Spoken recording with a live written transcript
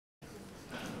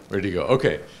Ready to go.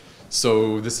 Okay.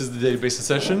 So this is the database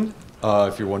session.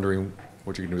 If you're wondering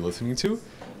what you're going to be listening to.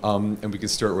 And we can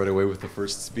start right away with the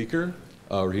first speaker,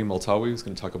 Rahim Altawi, who's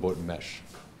going to talk about mesh.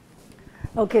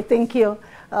 Okay, thank you.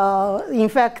 In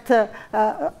fact,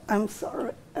 I'm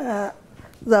sorry.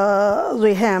 The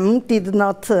Rahim did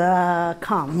not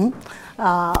come.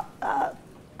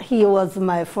 He was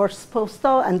my first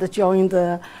postdoc and joined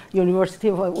the University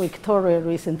of Victoria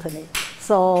recently.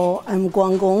 So I'm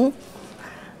Guanggong.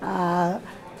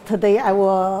 Today I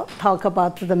will talk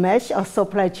about the mesh, a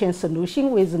supply chain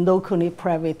solution with locally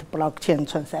private blockchain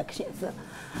transactions.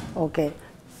 Okay,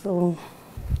 so.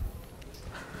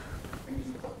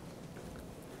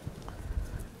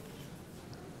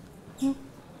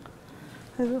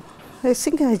 I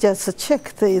think I just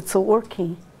checked it's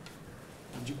working.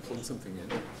 Did you plug something in?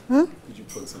 Huh? Did you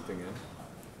plug something in?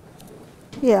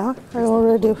 Yeah, I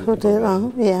already put it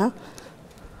on, yeah.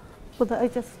 But I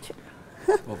just checked.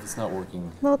 Well, if it's not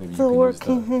working, not maybe you can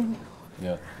working. Use that.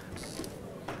 Yeah.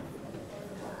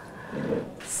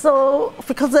 So,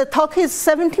 because the talk is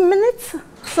 17 minutes,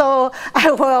 so I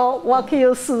will walk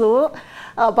you through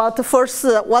about first,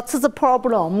 what's the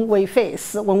problem we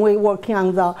face when we're working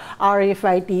on the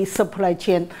RFID supply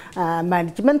chain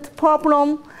management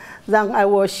problem. Then I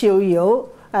will show you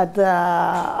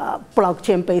the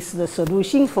blockchain-based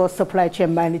solution for supply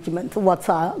chain management, what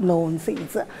are known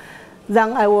things.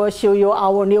 Then I will show you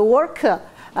our new work.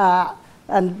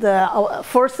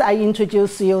 First, I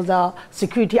introduce you the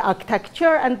security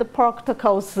architecture and the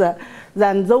protocols.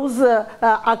 Then those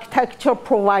architecture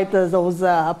provide those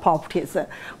properties.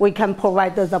 We can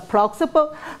provide the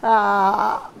flexible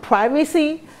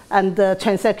privacy and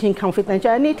transaction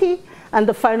confidentiality.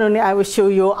 And finally, I will show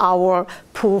you our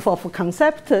proof of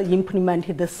concept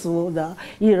implemented through the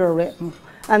ERM.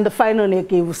 And finally,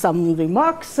 give some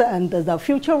remarks and the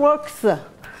future works.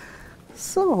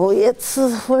 So it's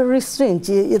very strange.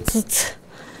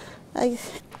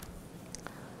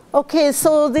 Okay,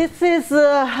 so this is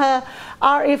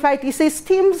RFID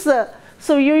systems.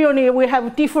 So usually we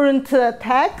have different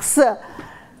tags.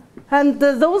 And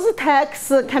those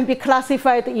tags can be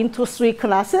classified into 3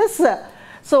 classes.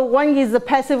 So one is the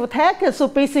passive tag. So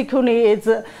basically, it's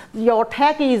your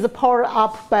tag is powered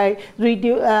up by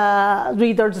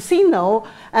reader's signal,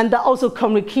 and also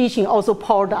communication also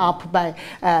powered up by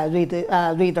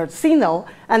reader's signal.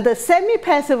 And the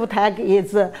semi-passive tag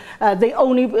is the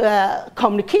only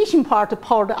communication part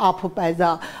powered up by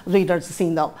the reader's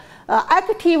signal.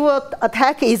 Active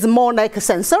tag is more like a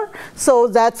sensor, so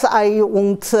that's I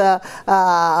won't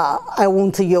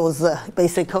use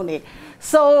basically.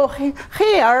 So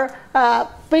here,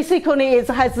 basically it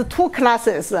has 2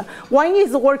 classes. One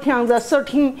is working on the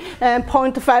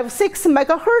 13.56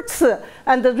 megahertz,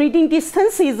 and the reading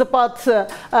distance is about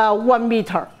 1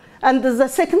 meter. And the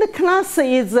second class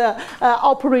is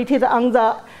operated on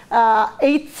the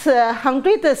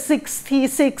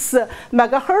 866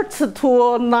 megahertz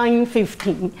to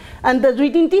 915. And the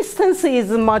reading distance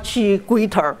is much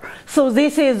greater. So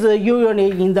this is usually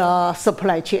in the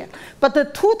supply chain. But the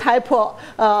 2 types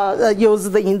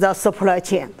used in the supply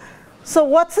chain. So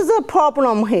what's the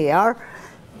problem here?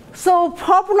 So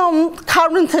problem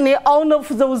currently, all of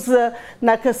those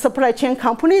like supply chain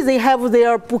companies, they have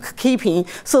their bookkeeping,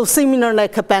 so similar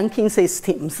like banking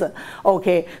systems.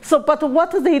 Okay, so but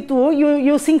what they do,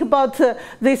 you think about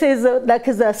this is like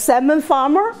the salmon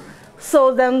farmer.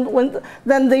 So then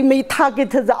they may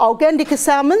target the organic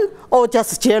salmon or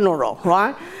just general,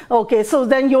 right? Okay, so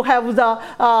then you have the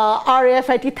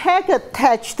RFID tag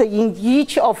attached in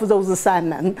each of those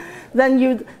salmon. Then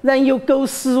you go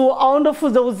through all of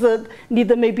those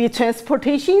need maybe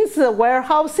transportations,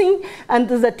 warehousing, and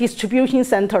the distribution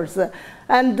centers.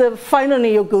 And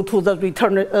finally, you go to the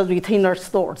retainer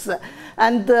stores.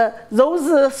 And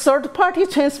those third-party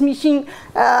transportation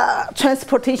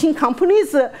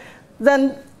companies,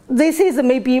 then this is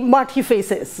maybe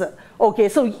multi-phases. Okay,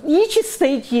 so each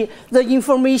stage, the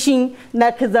information,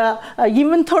 like the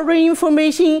inventory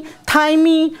information,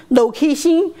 timing,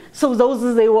 location, so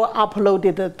those they were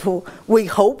uploaded to, we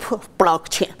hope,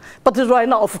 blockchain. But right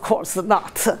now, of course,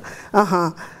 not.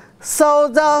 So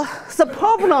the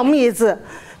problem is,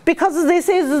 because this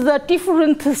is the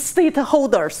different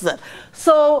stakeholders.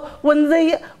 So when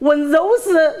those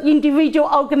individual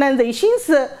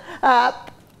organizations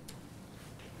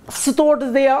stored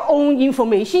their own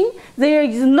information, there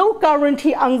is no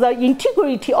guarantee on the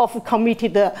integrity of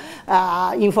committed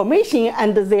information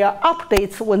and their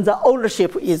updates when the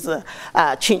ownership is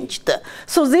changed.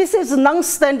 So this is a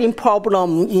long-standing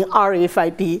problem in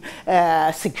RFID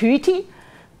security.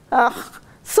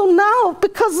 So now,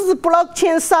 because the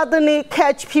blockchain suddenly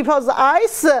catch people's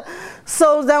eyes,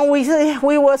 so then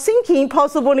we were thinking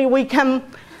possibly we can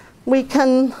maybe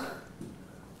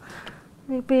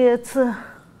it's I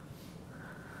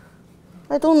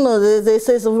don't know. This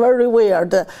is very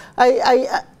weird.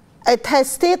 I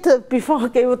tested before I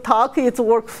gave a talk. It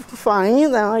worked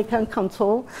fine. Then I can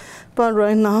control, but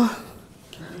right now.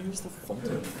 Can you use the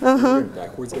function and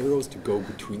backwards arrows to go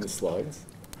between the slides?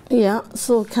 Yeah,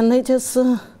 so can I just,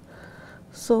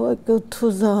 so I go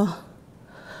to the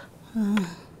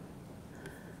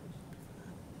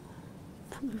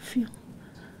preview,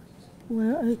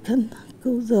 where I can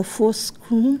go the full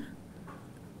screen.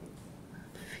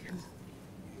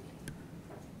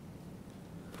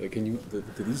 Can you, do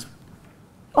these?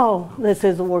 Oh, this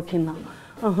is working now.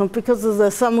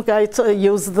 Because some guy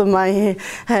used my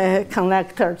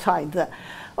connector tried.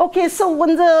 Okay, so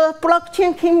when the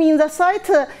blockchain came in the site,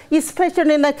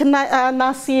 especially like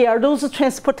last year, those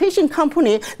transportation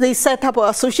companies, they set up an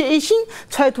association,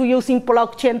 try to using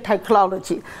blockchain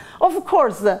technology. Of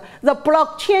course, the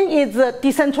blockchain is a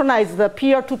decentralized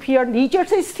peer-to-peer ledger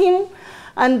system,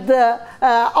 and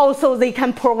also they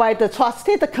can provide the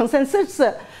trusted consensus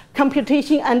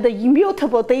computation and the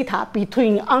immutable data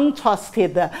between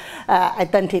untrusted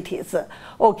identities.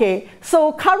 Okay,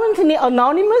 so currently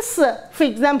anonymous, for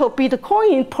example,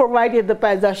 Bitcoin provided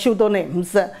by the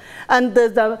pseudonyms, and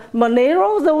the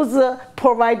Monero, those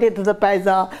provided by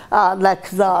the like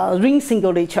the ring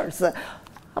signatures.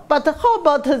 But how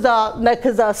about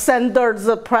the senders'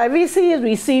 privacy,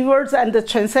 receivers, and the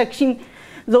transaction?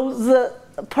 Those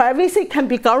privacy can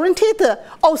be guaranteed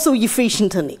also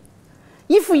efficiently.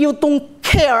 If you don't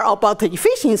care about the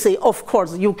efficiency, of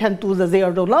course, you can do the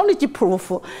zero knowledge proof.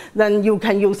 Then you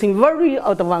can use very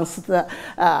advanced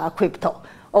crypto.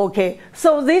 Okay,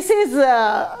 so this is,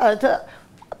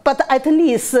 but at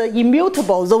least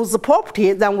immutable, those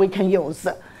properties, then we can use.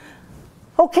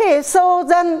 Okay, so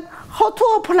then how to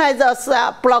apply this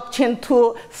blockchain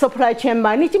to supply chain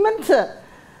management?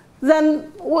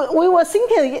 Then we were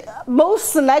thinking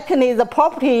most likely the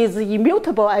property is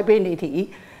immutable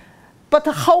ability. But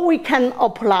how we can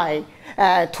apply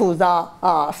to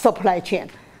the supply chain?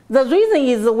 The reason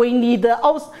is we need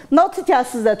not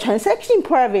just the transaction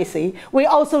privacy, we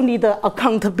also need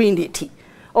accountability.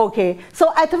 Okay,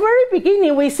 so at the very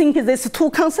beginning, we think this two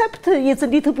concept is a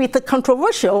little bit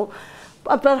controversial.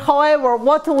 But however,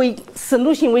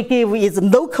 solution we give is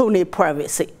locally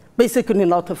privacy. Basically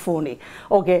not fully.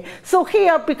 Okay, so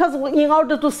here, because in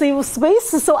order to save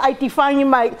space, so I define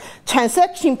my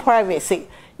transaction privacy.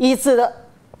 It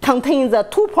contains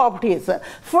two properties.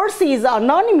 First is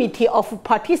anonymity of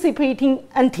participating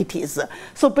entities.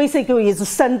 So basically it's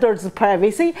sender's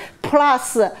privacy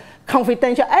plus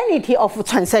confidentiality of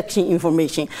transaction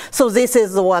information. So this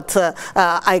is what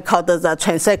I call the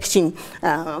transaction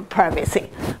privacy.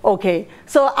 Okay,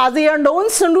 so are there known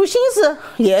solutions?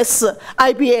 Yes,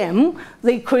 IBM,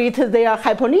 they created their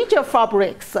Hyperledger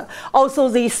fabrics. Also,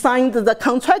 they signed the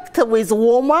contract with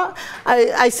Walmart.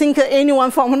 I think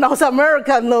anyone from North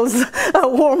America knows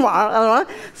Walmart.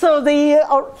 So they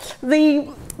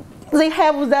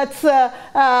have that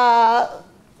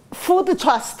food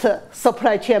trust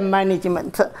supply chain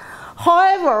management.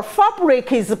 However,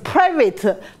 Fabric is a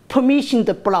private permissioned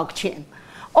blockchain.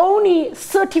 Only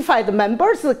certified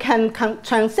members can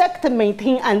transact,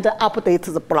 maintain, and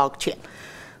update the blockchain.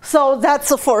 So that's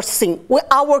the first thing.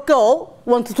 Our goal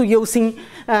wants to using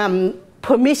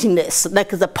permissionless, like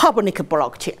the public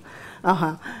blockchain.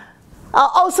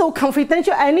 Also,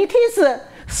 confidential entities.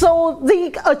 So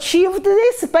they achieved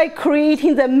this by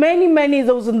creating the many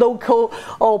those local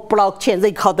blockchains.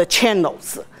 They call the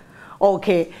channels.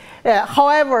 Okay.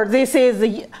 However, this is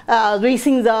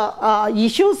raising the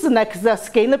issues like the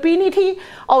scalability,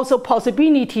 also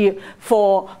possibility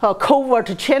for a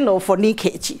covert channel for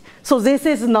leakage. So this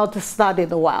is not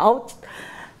studied well.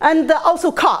 And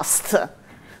also cost.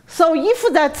 So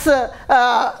if that's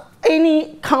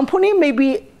any company,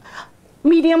 maybe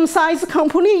medium-sized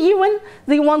company even,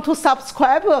 they want to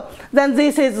subscribe, then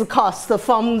this is cost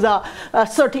from the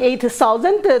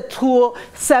 38,000 to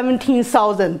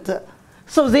 17,000.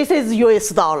 So this is US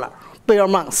dollar per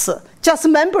month, just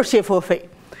membership fee,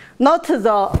 not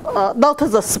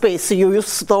the space you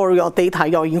store your data,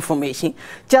 your information,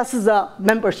 just the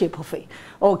membership fee.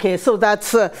 Okay, so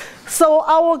that's so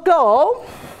our goal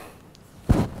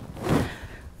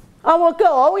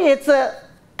is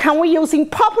can we using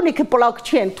public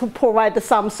blockchain to provide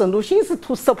some solutions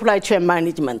to supply chain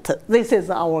management? This is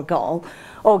our goal.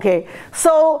 Okay,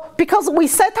 so because we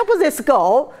set up this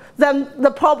goal, then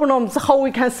the problem is how we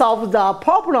can solve the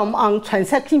problem on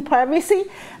transaction privacy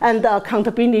and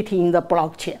accountability in the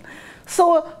blockchain.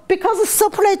 So because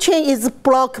supply chain is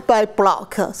block by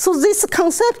block, so this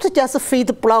concept just fit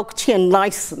blockchain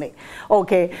nicely.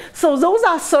 Okay, so those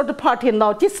are third-party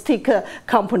logistic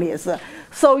companies.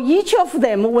 So each of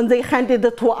them, when they hand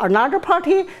it to another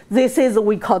party, this is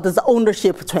we call the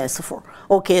ownership transfer.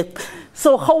 Okay,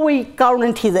 so how we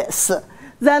guarantee this?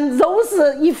 Then those,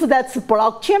 if that's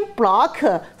blockchain block,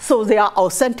 so they are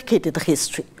authenticated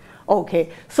history. Okay,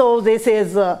 so this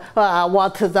is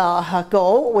what the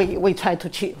goal we try to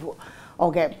achieve.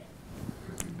 Okay,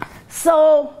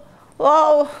 so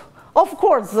of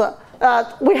course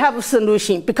we have a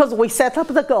solution because we set up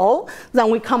the goal, then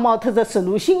we come out with the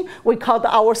solution. We call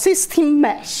our system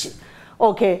mesh.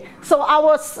 Okay, so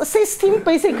our system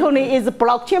basically is a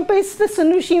blockchain-based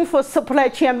solution for supply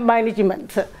chain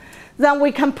management. Then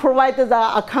we can provide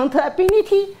the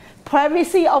accountability,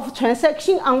 privacy of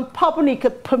transaction on public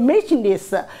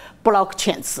permissionless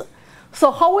blockchains.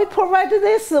 So how we provide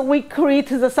this? We create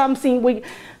something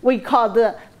we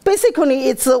call basically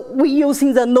it's we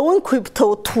using the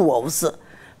non-crypto tools,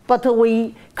 but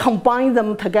we combine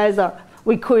them together.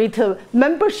 We create a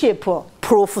membership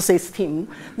proof system.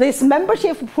 This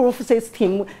membership proof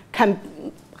system can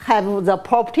have the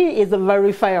property is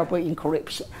verifiable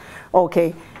encryption.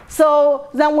 Okay. So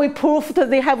then we proved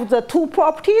they have the two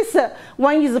properties.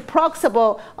 One is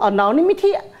proximal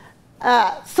anonymity.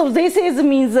 So this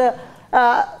means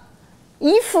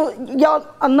if your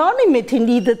anonymity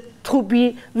needs to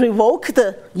be revoked,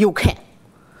 you can.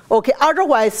 Okay,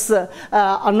 otherwise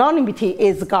anonymity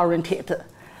is guaranteed.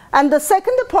 And the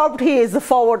second property is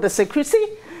forward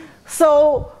secrecy.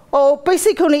 So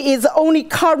basically it's only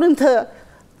current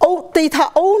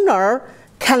data owner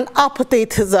can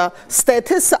update the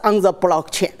status on the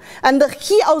blockchain. And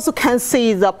he also can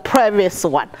see the previous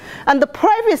one. And the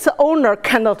previous owner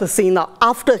cannot see now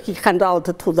after he hand out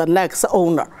to the next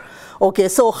owner. Okay,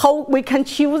 so how we can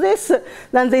achieve this?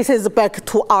 Then this is back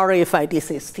to RFID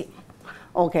system.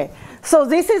 Okay, so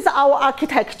this is our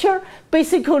architecture.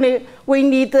 Basically, we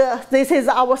need, this is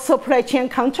our supply chain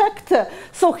contract.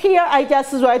 So here I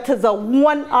just write the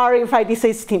one RFID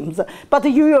systems, but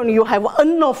usually you have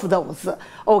N of those.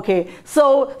 Okay,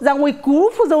 so then we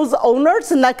group those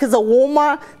owners, like the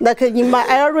Walmart, like in my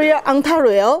area,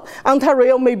 Ontario.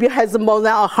 Ontario maybe has more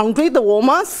than 100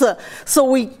 Walmarts. So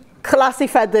we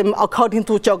classify them according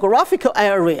to geographical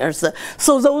areas.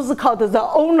 So those are called the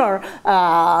owner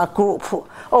group.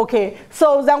 Okay,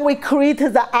 so then we create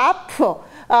the app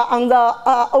on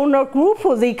the owner group.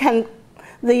 They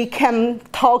can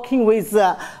talking with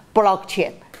the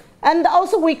blockchain. And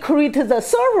also we create the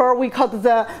server, we call it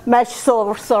the mesh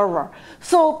server.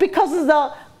 So because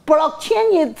the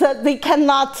blockchain is, they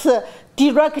cannot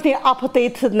directly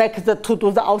update next to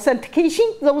do the authentication,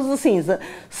 those things.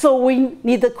 So we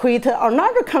need to create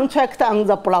another contract on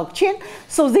the blockchain.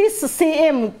 So this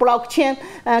CM blockchain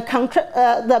contract,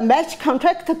 the mesh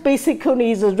contract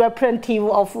basically is representative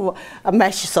of a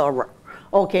mesh server.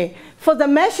 Okay, for the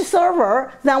mesh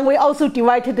server, then we also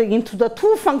divided it into the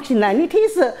two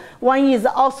functionalities. One is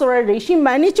authorization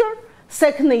manager,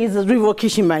 second is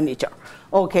revocation manager.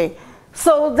 Okay.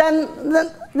 So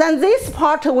then this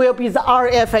part will be the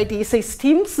RFID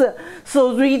systems.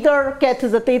 So reader gets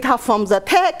the data from the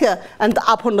tag and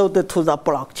upload it to the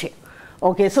blockchain.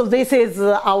 Okay, so this is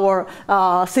our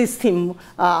system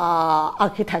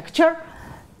architecture.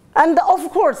 And of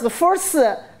course, first,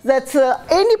 that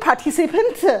any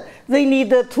participant, they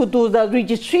need to do the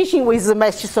registration with the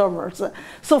mesh servers.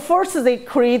 So first, they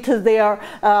create their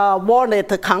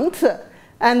wallet account.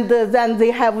 And then they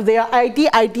have their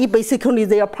ID basically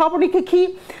their public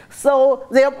key. So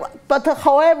but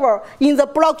however, in the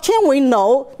blockchain, we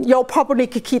know your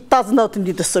public key does not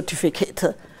need a certificate.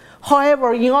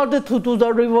 However, in order to do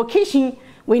the revocation,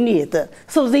 we need.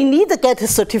 So they need to get a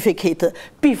certificate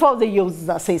before they use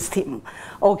the system.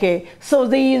 Okay, so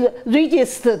they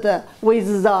registered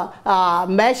with the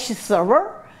mesh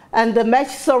server, and the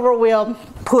mesh server will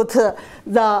put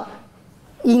the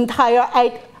entire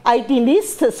ID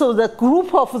list, so the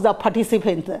group of the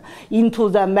participant into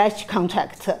the mesh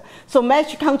contract. So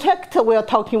mesh contract, we are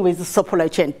talking with the supply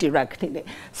chain directly.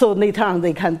 So later on,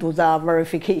 they can do the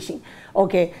verification.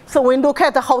 Okay, so we look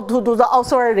at how to do the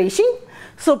authorization.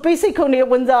 So basically,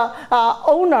 when the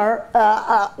owner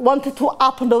wanted to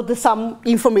upload some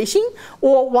information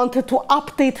or wanted to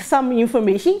update some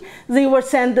information, they will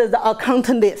send the account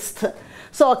list.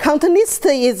 So account list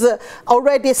is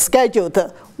already scheduled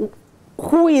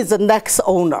who is the next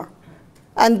owner,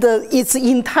 and its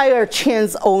entire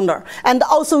chain's owner. And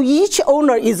also each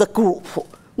owner is a group,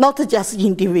 not just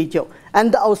individual,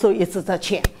 and also it's the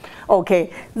chain.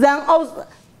 Okay, then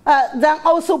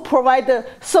also provide,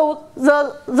 so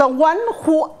the one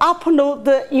who upload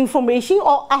the information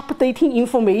or updating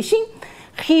information,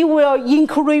 he will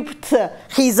encrypt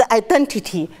his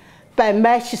identity by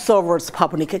mesh server's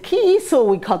public key, so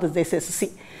we call this as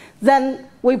C. Then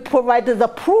we provide the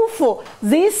proof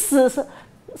this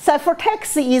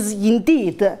ciphertext is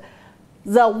indeed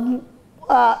the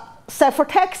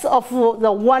ciphertext of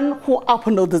the one who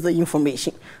uploaded the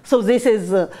information. So this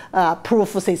is a proof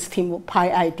system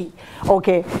PID.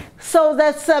 Okay, so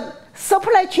that's a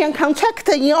supply chain contract.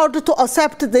 In order to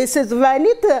accept this is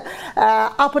valid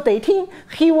updating,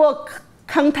 he will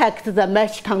contact the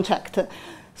mesh contract.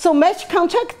 So mesh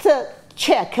contract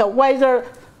check whether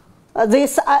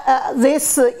this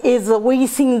is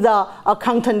within the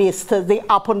account list they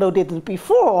uploaded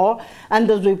before, and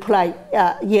reply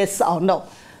yes or no.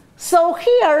 So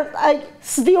here I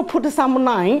still put some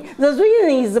line. The reason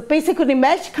is basically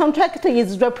mesh contract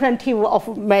is representative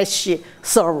of mesh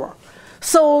server.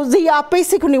 So they are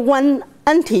basically one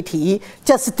entity,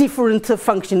 just different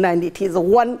functionalities.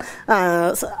 One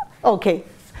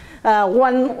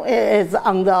one is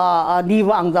on the live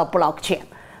on the blockchain.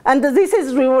 And this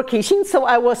is revocation, so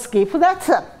I will skip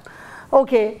that.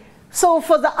 Okay, so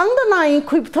for the underlying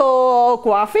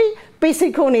cryptography,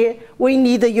 basically we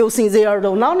need using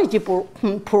zero knowledge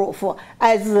proof,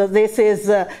 as this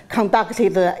is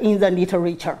conducted in the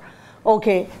literature.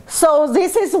 Okay, so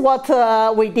this is what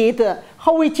we did,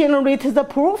 how we generate the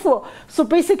proof. So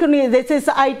basically this is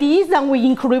ID, then we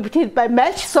encrypt it by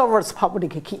mesh server's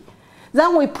public key.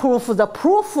 Then we prove the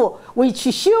proof, which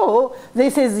show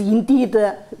this is indeed,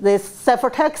 this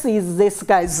ciphertext is this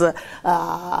guy's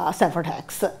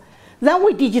ciphertext. Then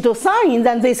we digital sign,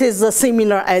 then this is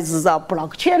similar as the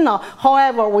blockchain.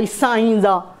 However, we sign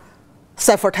the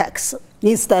ciphertext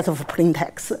instead of plain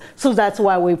text. So that's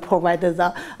why we provided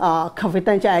the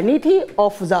confidentiality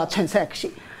of the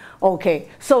transaction. Okay,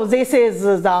 so this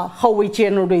is how we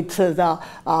generate the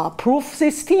proof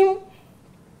system.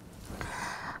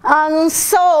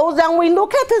 So then we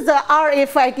look at the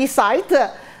RFID site.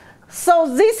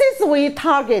 So this is we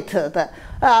targeted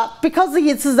because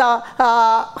it's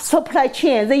the supply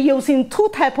chain. They're using two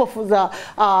types of the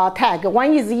tag.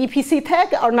 One is the EPC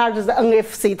tag, another is the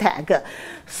NFC tag.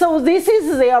 So this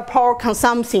is their power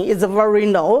consumption is very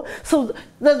low. So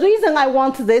the reason I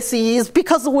want this is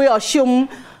because we assume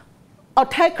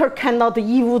attacker cannot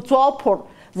eavesdrop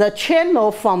the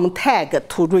channel from tag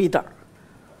to reader.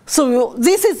 So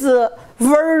this is a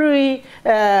very,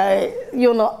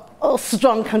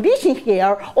 strong condition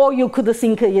here, or you could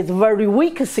think it's very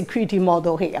weak security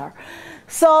model here.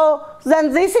 So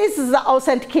then this is the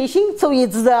authentication. So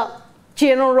it's the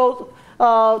general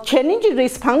challenge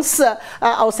response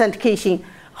authentication.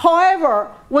 However,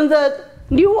 when the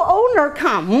new owner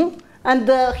comes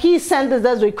and he sends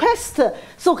the request,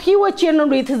 so he will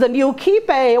generate the new key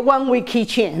by one-way key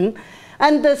chain.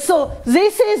 And so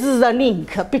this is the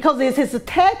link, because this is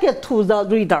tagged to the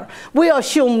reader. We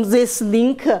assume this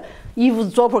link,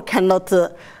 eavesdropper cannot do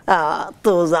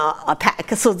the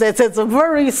attack. So that is a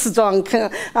very strong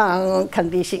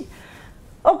condition.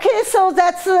 Okay, so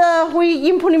that's we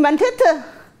implemented.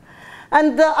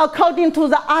 And according to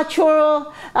the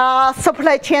actual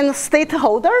supply chain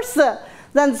stakeholders,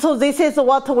 then so this is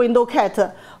what we look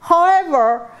at.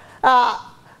 However,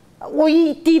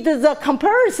 we did the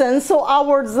comparison, so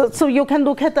ours, so you can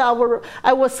look at our,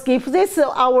 I will skip this,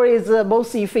 our is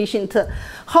most efficient.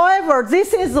 However,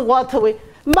 this is what we,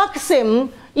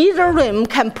 maximum, either RAM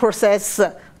can process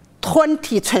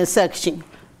 20 transactions.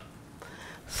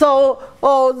 So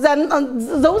then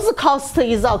those costs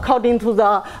is according to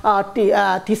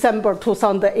the December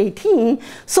 2018,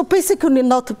 so basically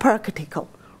not practical.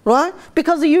 Right?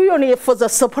 Because usually for the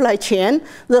supply chain,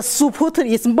 the throughput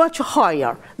is much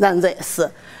higher than this.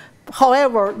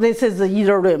 However, this is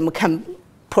either RAM can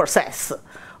process.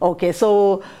 Okay,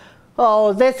 so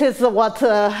this is what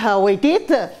we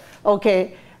did.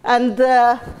 Okay, and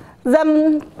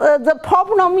then the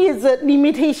problem is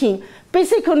limitation.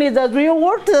 Basically, the real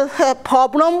world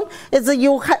problem is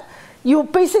you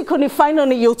basically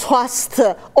finally you trust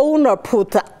owner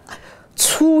put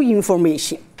true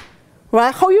information.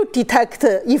 Right? How you detect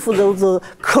if those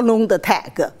clone the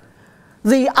tag?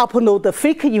 They upload the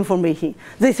fake information.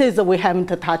 This is we haven't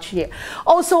touched yet.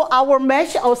 Also, our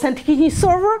mesh authentication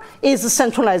server is a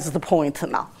centralized point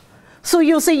now. So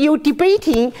you say you're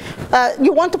debating,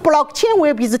 you want the blockchain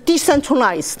will be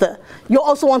decentralized. You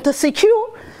also want to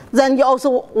secure, then you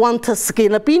also want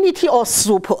scalability or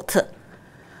throughput.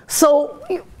 So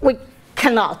we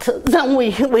cannot. Then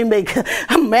we make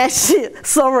a mesh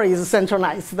server is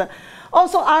centralized.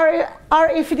 Also,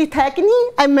 RFID tagging,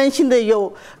 I mentioned to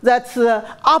you that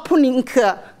uplink,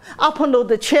 upload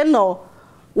the channel,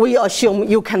 we assume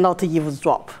you cannot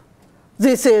eavesdrop.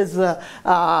 This is a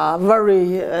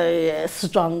very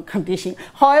strong condition.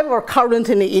 However,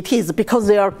 currently it is because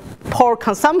their power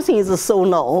consumption is so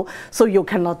low, so you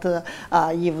cannot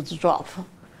eavesdrop.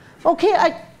 Okay,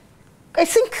 I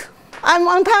think I'm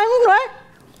on time, right?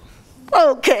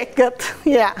 Okay, good.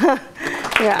 Yeah,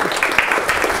 yeah.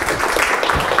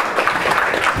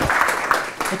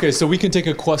 Okay, so we can take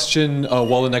a question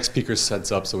while the next speaker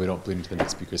sets up, so we don't bleed into the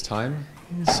next speaker's time.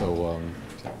 So.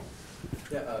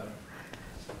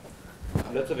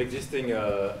 Lots of existing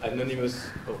anonymous.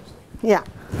 Yeah.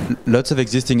 Lots of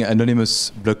existing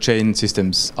anonymous blockchain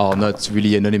systems are not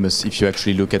really anonymous if you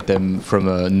actually look at them from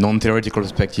a non-theoretical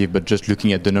perspective, but just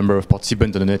looking at the number of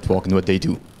participants on the network and what they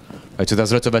do. Right, so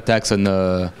there's lots of attacks on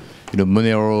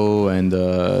Monero and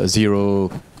Zero,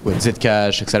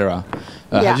 Zcash, etc.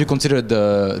 Have you considered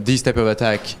this type of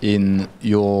attack in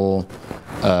your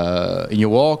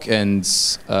work, and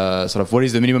sort of what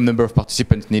is the minimum number of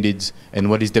participants needed, and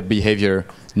what is the behavior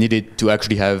needed to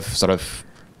actually have sort of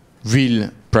real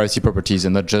privacy properties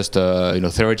and not just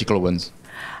theoretical ones?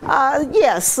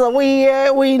 Yes, we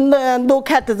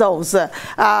look at those.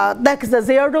 Like the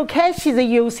zero cache is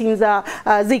using the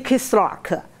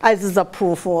zk as the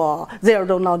proof for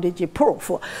zero knowledge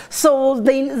proof. So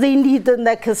they need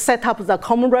like set up the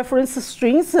common reference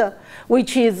strings,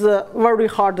 which is very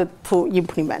hard to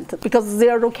implement because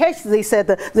zero cache, they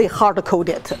said they hard code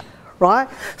it. Right?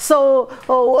 So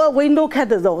we look at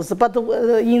those, but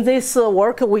in this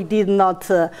work we did not,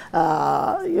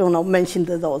 mention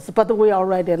those, but we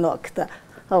already looked.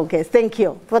 Okay, thank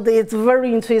you. But it's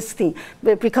very interesting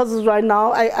because right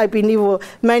now I believe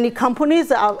many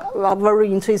companies are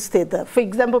very interested. For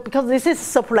example, because this is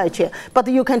supply chain, but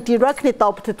you can directly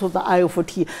adopt it to the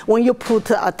IoT. When you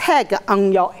put a tag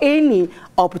on your any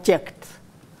object,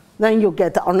 then you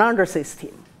get another system.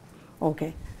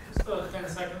 Okay. 10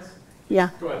 seconds. Yeah.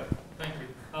 Go ahead. Thank you.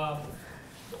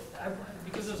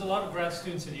 Because there's a lot of grad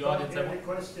students in the audience. I have a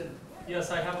question.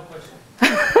 Yes, I have a question.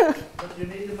 But you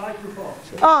need a microphone.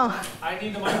 Oh. I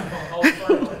need a microphone. Oh,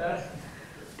 sorry about that.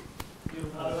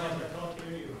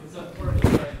 It's a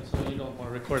recording, so you don't want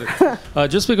to record it.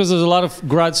 Just because there's a lot of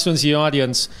grad students in the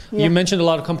audience, you mentioned a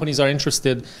lot of companies are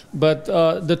interested, but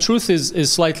the truth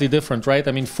is slightly different, right?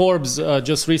 I mean, Forbes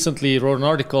just recently wrote an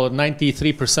article,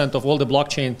 93% of all the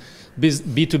blockchain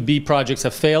B2B projects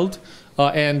have failed,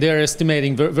 and they're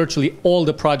estimating virtually all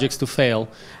the projects to fail.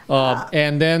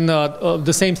 And then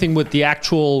the same thing with the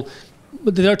actual,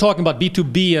 they're talking about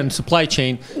B2B and supply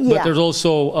chain, but there's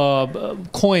also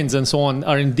coins and so on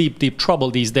are in deep, deep trouble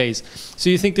these days. So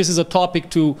you think this is a topic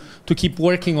to keep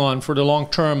working on for the long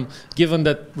term, given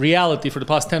that reality for the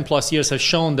past 10 plus years has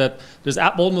shown that there's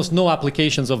almost no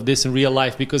applications of this in real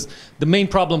life, because the main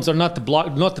problems are not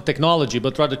the technology,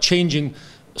 but rather changing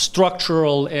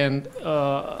structural and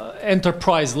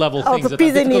enterprise level things that are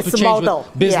difficult to change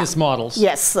with business models.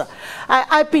 Yes,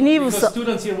 I believe because so.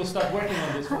 Students here will start working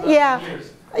on this for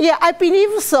years. Yeah, I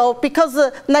believe so, because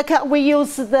we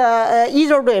use the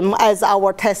Ethereum as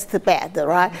our test bed,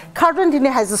 right? Currently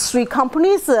has 3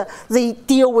 companies, they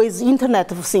deal with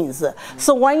Internet of Things.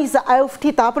 So one is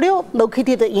IFTW,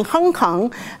 located in Hong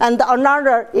Kong, and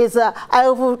another is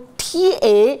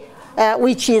IFTA,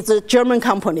 which is a German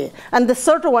company. And the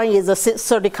third one is a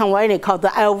Silicon Valley called the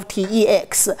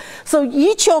LTEX. So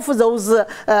each of those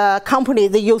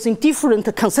companies, they're using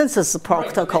different consensus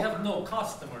protocol. They have no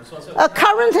customers.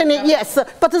 Currently, yes,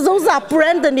 but those are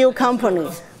brand new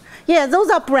companies. Yeah, those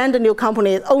are brand new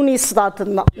companies, only started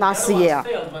last year.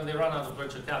 Failed when they run out of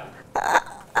venture capital.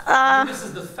 This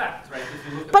is the fact, right? If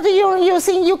you look at but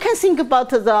you can think about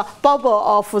the bubble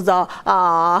of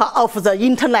the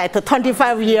internet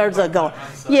 25 years ago.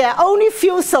 Yeah, only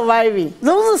few surviving.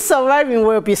 Those surviving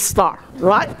will be star,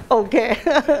 right? Okay.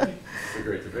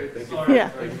 Great debate. Thank you. Yeah.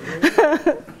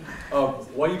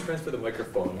 Why don't you transfer the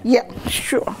microphone? Yeah,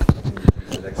 sure.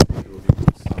 The next speaker will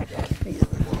be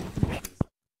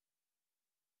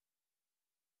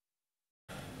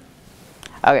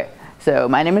Okay. So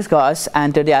my name is Gauss,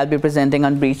 and today I'll be presenting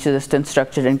on breach-resistant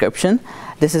structured encryption.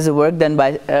 This is a work done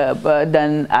at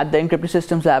the Encrypted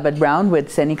Systems Lab at Brown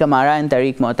with Seni Kamara and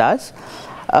Tariq Mohtaz.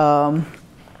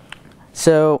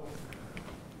 So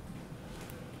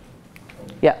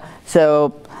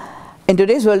In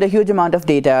today's world, a huge amount of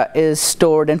data is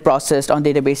stored and processed on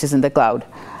databases in the cloud.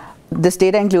 This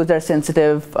data includes our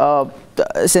sensitive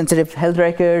health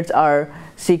records, our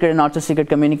secret and not so secret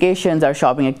communications, our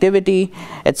shopping activity,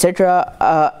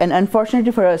 etc. And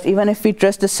unfortunately for us, even if we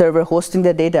trust the server hosting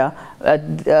the data,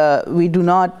 we do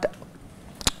not.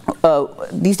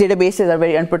 These databases are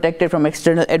very unprotected from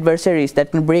external adversaries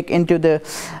that can break into the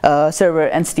server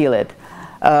and steal it.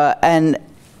 And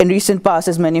in recent past,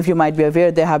 as many of you might be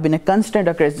aware, there have been a constant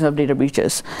occurrence of data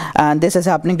breaches. And this is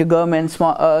happening to governments,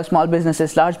 small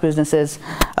businesses, large businesses,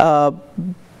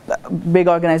 big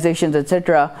organizations,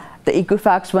 etc. The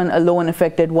Equifax one alone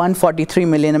affected 143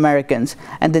 million Americans.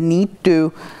 And the need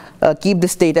to keep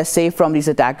this data safe from these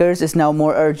attackers is now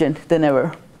more urgent than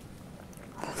ever.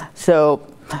 So,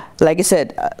 like I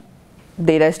said,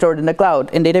 data is stored in the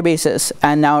cloud, in databases,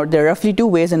 and now there are roughly two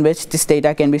ways in which this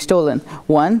data can be stolen.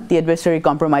 One, the adversary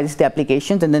compromises the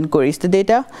applications and then queries the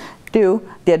data. Two,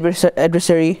 the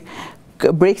adversary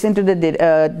breaks into the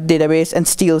database and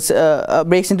steals,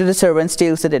 breaks into the server and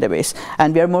steals the database.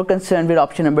 And we are more concerned with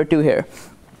option number 2 here.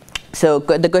 So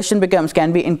the question becomes,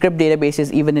 can we encrypt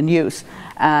databases even in use?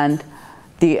 And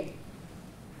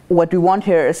what we want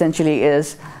here essentially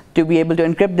is to be able to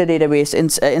encrypt the database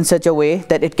in such a way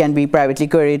that it can be privately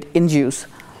queried in use.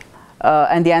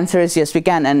 And the answer is yes, we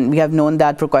can, and we have known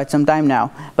that for quite some time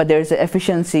now. But there's an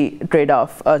efficiency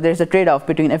trade-off. There's a trade-off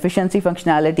between efficiency,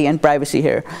 functionality, and privacy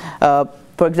here.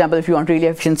 For example, if you want really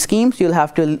efficient schemes, you'll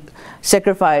have to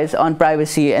sacrifice on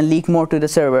privacy and leak more to the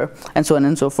server, and so on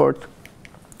and so forth.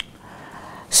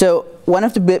 So one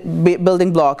of the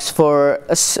building blocks for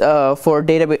encrypted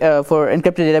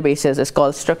databases is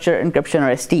called structured encryption,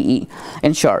 or STE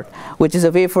in short, which is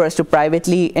a way for us to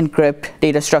privately encrypt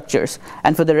data structures.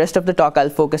 And for the rest of the talk, I'll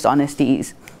focus on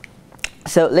STEs.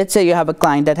 So let's say you have a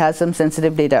client that has some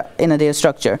sensitive data in a data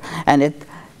structure, and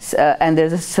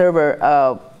there's a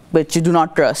server which you do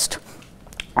not trust.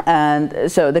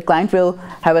 And so the client will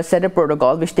have a setup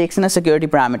protocol which takes in a security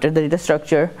parameter, the data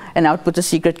structure, and outputs a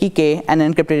secret key K and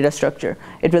an encrypted data structure.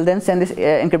 It will then send this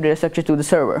encrypted data structure to the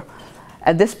server.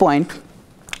 At this point,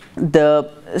 the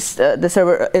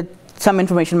server, some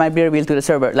information might be revealed to the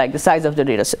server, like the size of the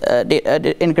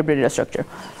encrypted data structure.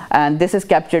 And this is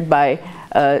captured by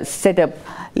a setup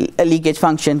leakage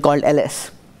function called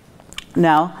ls.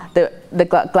 Now,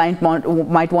 the client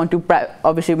might want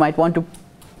to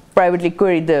privately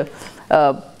query the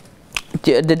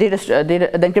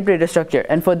encrypted data structure,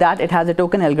 and for that it has a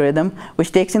token algorithm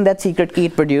which takes in that secret key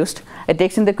it produced, it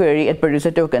takes in the query, it produces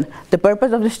a token. The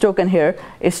purpose of this token here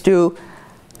is to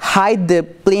hide the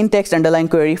plain text underlying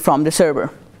query from the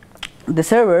server. The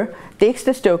server takes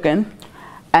this token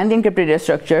and the encrypted data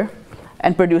structure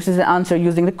and produces an answer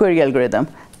using the query algorithm.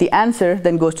 The answer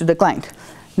then goes to the client.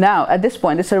 Now, at this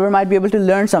point, the server might be able to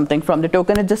learn something from the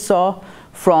token it just saw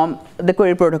from the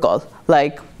query protocol,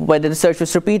 like whether the search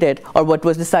was repeated or what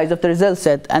was the size of the result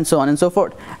set, and so on and so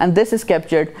forth. And this is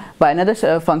captured by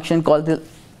another function called the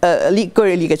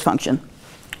query leakage function,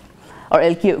 or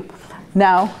LQ.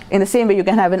 Now, in the same way, you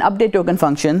can have an update token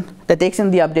function that takes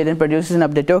in the update and produces an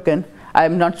update token.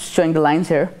 I'm not showing the lines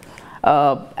here.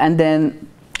 And then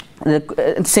in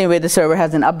the same way, the server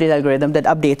has an update algorithm that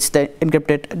updates the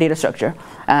encrypted data structure.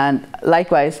 And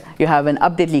likewise, you have an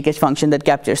update leakage function that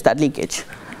captures that leakage.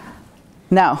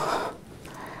 Now,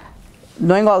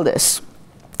 knowing all this,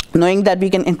 knowing that we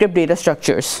can encrypt data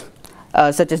structures,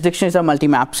 such as dictionaries or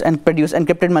multimaps, and produce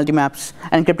encrypted multimaps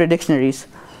and encrypted dictionaries,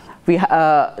 we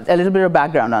a little bit of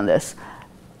background on this.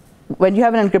 When you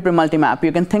have an encrypted multimap,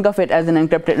 you can think of it as an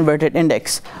encrypted inverted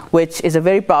index, which is a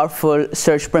very powerful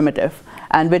search primitive,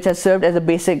 and which has served as a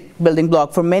basic building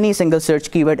block for many single search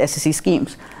keyword SSE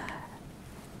schemes.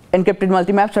 Encrypted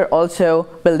multimaps are also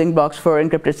building blocks for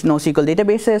encrypted NoSQL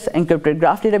databases, encrypted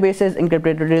graph databases,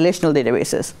 encrypted relational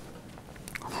databases.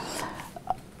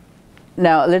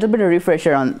 Now, a little bit of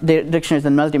refresher on dictionaries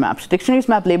and multimaps. Dictionaries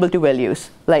map label to values,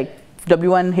 like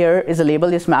W1 here is a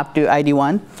label is mapped to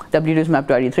ID1, W2 is mapped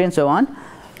to ID3, and so on.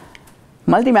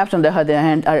 Multimaps, on the other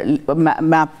hand, are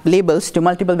map labels to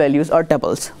multiple values or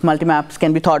tuples. Multimaps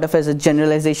can be thought of as a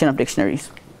generalization of dictionaries.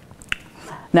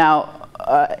 Now,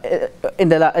 in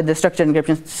the structured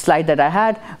encryption slide that I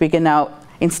had, we can now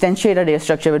instantiate a data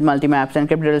structure with multimaps and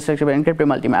encrypted data structure with encrypted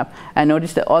multimap. And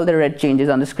notice that all the red changes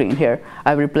on the screen here.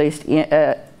 I've replaced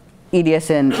EDS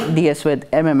and DS with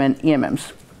MM and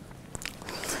EMMs.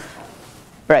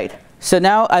 Right. So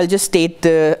now I'll just state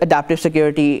the adaptive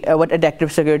security, what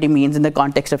adaptive security means in the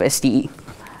context of STE.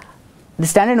 The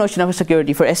standard notion of a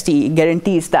security for STE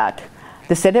guarantees that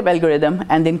the setup algorithm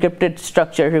and the encrypted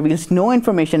structure reveals no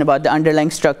information about the underlying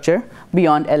structure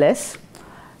beyond LS.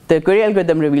 the query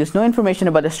algorithm reveals no information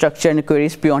about the structure and the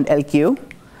queries beyond LQ.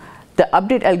 The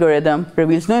update algorithm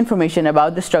reveals no information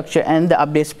about the structure and the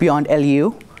updates beyond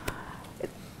LU.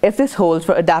 If this holds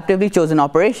for adaptively chosen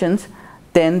operations,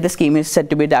 then the scheme is said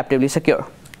to be adaptively secure.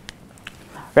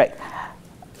 Right.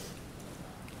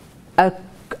 A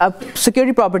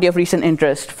security property of recent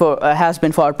interest has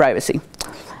been for privacy.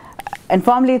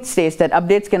 Informally, it states that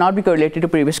updates cannot be correlated to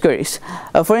previous queries.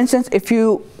 For instance, if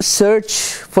you search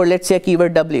for, let's say, a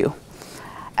keyword W,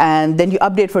 and then you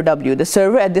update for W, the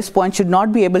server at this point should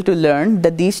not be able to learn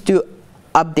that these two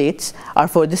updates are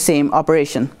for the same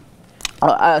operation.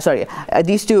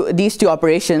 These two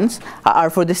operations are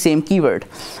for the same keyword.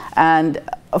 And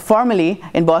formally,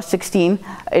 in BOSH 16,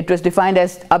 it was defined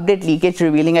as update leakage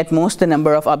revealing at most the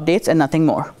number of updates and nothing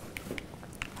more.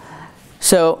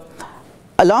 So,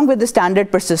 along with the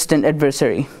standard persistent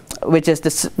adversary, which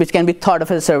can be thought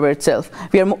of as a server itself,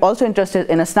 we are also interested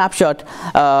in a snapshot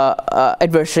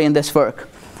adversary in this work.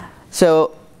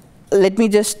 So let me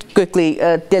just quickly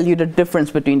tell you the difference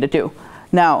between the two.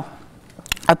 Now,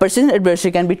 a persistent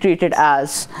adversary can be treated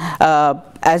as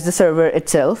the server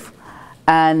itself,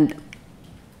 and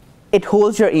it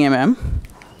holds your EMM.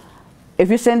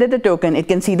 If you send it a token, it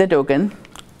can see the token.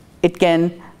 It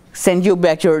can send you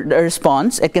back your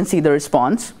response. It can see the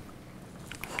response.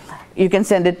 You can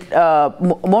send it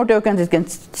more tokens. It can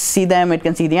see them. It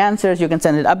can see the answers. You can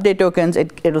send it update tokens.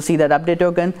 It will see that update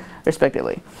token,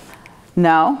 respectively.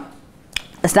 Now,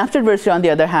 a snapshot adversary, on the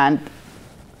other hand,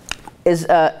 is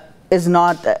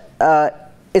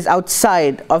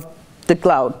outside of the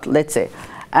cloud, let's say,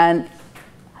 and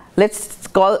let's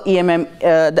call EMM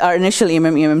our initial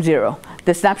EMM 0.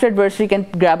 The snapshot adversary can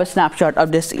grab a snapshot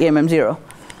of this EMM 0.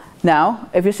 Now,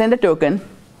 if you send a token,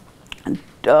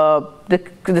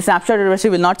 the snapshot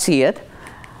adversary will not see it.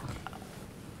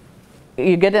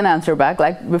 You get an answer back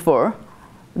like before.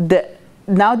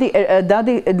 Now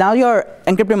your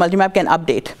encrypted multimap can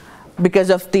update because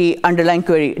of the underlying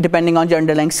query, depending on your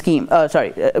underlying scheme.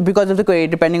 Because of the query,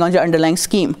 depending on your underlying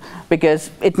scheme, because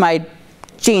it might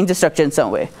change the structure in some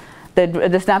way.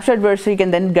 The snapshot adversary can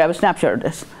then grab a snapshot of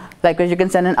this. Likewise, you can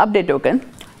send an update token,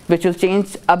 which will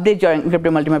update your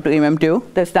encrypted multimap to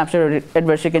EMM2. The snapshot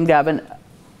adversary can grab a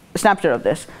snapshot of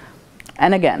this.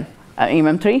 And again,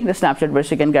 EMM3, the snapshot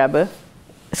adversary can grab a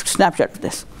snapshot of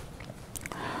this.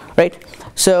 Right?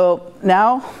 So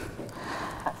now,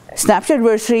 snapshot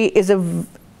adversary is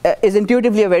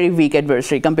intuitively a very weak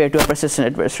adversary compared to a persistent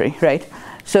adversary, right?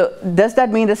 So does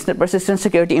that mean that persistent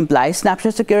security implies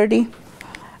snapshot security?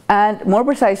 And more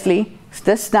precisely,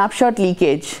 the snapshot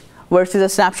leakage versus a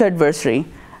snapshot adversary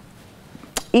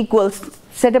equals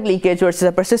setup leakage versus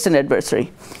a persistent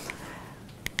adversary.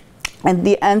 And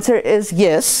the answer is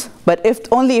yes, but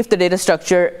only if the data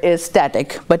structure is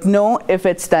static, but no if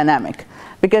it's dynamic.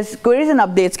 Because queries and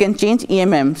updates can change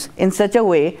EMMs in such a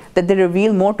way that they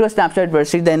reveal more to a snapshot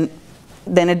adversary than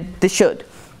they should.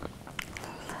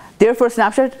 Therefore,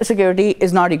 snapshot security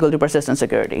is not equal to persistent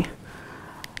security.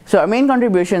 So our main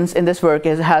contributions in this work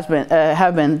have been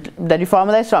that we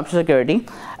formalized snapshot security.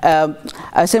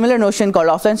 A similar notion called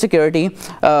offline security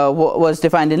was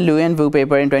defined in Liu and Wu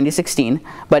paper in 2016,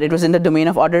 but it was in the domain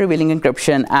of order revealing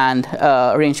encryption and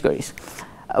range queries.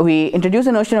 We introduced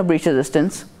the notion of breach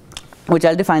resistance, which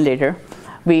I'll define later.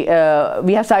 We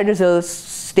have side results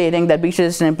stating that breach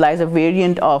resistance implies a weak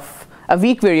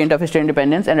variant of history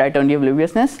independence and right-only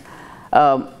obliviousness.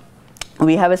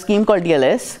 We have a scheme called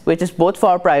DLS, which is both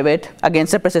for private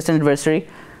against a persistent adversary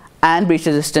and breach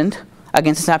resistant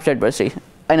against a snapshot adversary.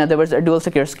 In other words, a dual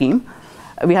secure scheme.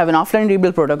 We have an offline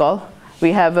rebuild protocol.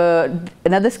 We have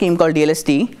another scheme called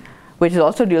DLST, which is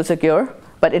also dual secure,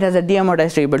 but it has a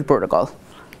de-amortized rebuild protocol.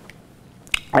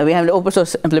 We have an open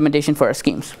source implementation for our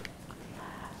schemes.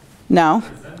 Now,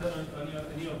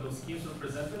 any of those schemes were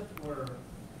presented, or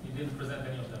you didn't present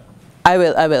any of them? I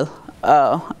will.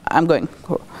 I'm going.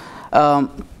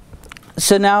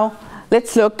 So now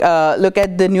let's look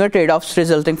at the newer trade-offs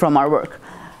resulting from our work.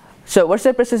 So what's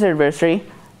the persistent adversary?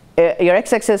 Your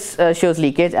x-axis shows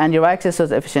leakage and your y-axis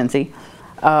shows efficiency.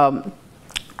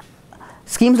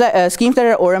 Schemes that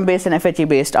are ORM based and FHE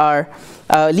based are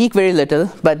leak very little,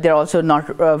 but they're also not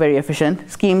very efficient.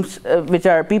 Schemes which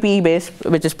are PPE based,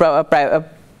 which is property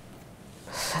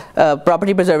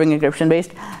preserving encryption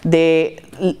based, they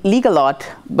leak a lot,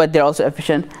 but they're also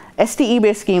efficient. STE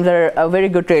based schemes are a very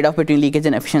good trade-off between leakage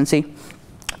and efficiency.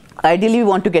 Ideally, we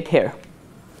want to get here.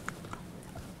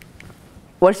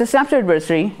 What's the snapshot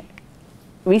adversary?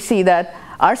 We see that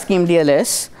our scheme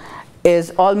DLS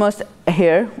is almost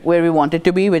here where we want it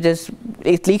to be, which is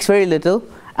it leaks very little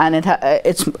and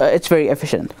it's very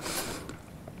efficient.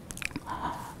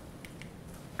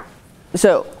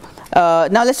 So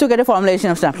now let's look at a formulation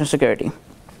of snapshot security.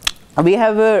 We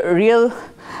have a real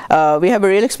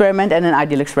experiment and an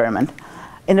ideal experiment.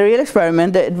 In a real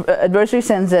experiment, the adversary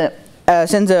sends a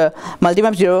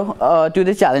multimap 0 to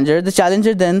the challenger. The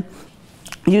challenger then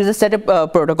uses a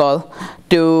setup protocol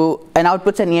and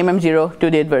outputs an EMM 0 to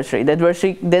the adversary. The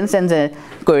adversary then sends a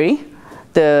query.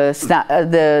 The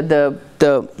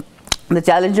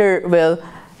challenger will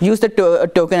use the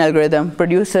token algorithm,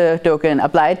 produce a token,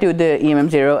 apply it to the EMM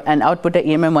 0, and output a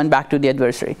EMM 1 back to the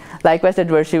adversary. Likewise, the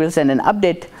adversary will send an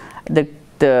update.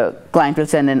 The client will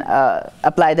send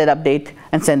apply that update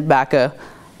and send back a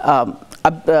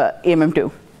EMM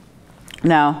 2.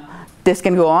 Now, this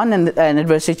can go on, and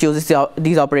adversary chooses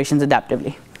these operations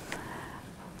adaptively.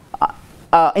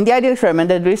 In the ideal experiment,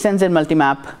 the adversary sends a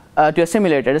multimap to a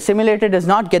simulator. The simulator does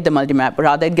not get the multimap,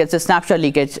 rather it gets a snapshot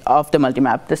leakage of the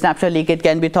multimap. The snapshot leakage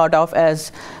can be thought of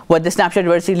as what the snapshot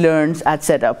adversary learns at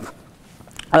setup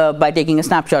by taking a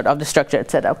snapshot of the structure at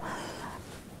setup.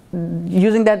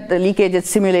 Using that leakage, it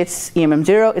simulates EMM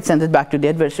 0, it sends it back to the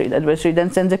adversary. The adversary then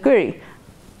sends a query,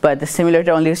 but the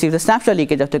simulator only receives a snapshot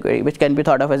leakage of the query, which can be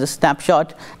thought of as a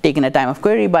snapshot taken at time of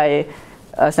query by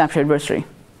a snapshot adversary.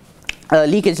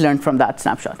 Leakage learned from that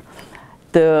snapshot.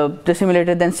 The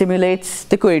simulator then simulates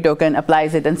the query token,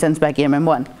 applies it, and sends back EMM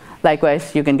 1.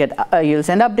 Likewise, you'll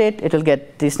send update, it will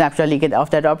get the snapshot leakage of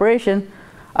that operation,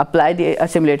 apply the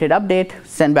simulated update,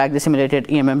 send back the simulated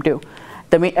EMM 2.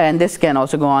 And this can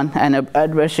also go on, and an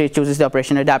adversary chooses the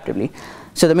operation adaptively.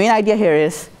 So the main idea here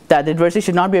is that the adversary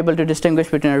should not be able to distinguish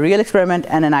between a real experiment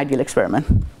and an ideal experiment.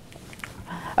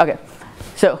 Okay,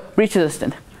 so breach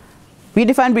resistant. We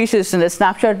define breach resistant as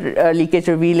snapshot leakage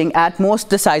revealing at most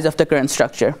the size of the current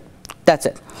structure. That's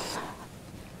it.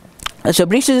 So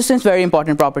breach resistance is a very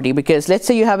important property, because let's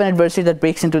say you have an adversary that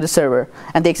breaks into the server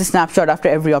and takes a snapshot after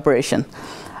every operation.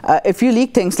 If you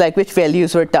leak things like which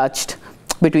values were touched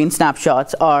between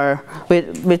snapshots, or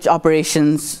which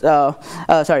operations,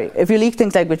 if you leak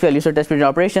things like which values were touched between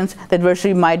operations, the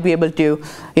adversary might be able to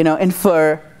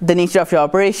infer the nature of your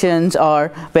operations, or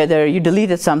whether you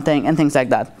deleted something, and things like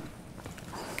that.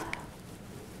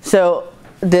 So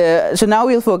now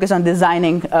we'll focus on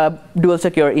designing dual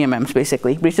secure EMMs,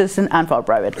 basically, breach resistant and fault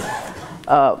private.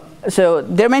 So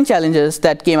there are many challenges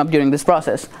that came up during this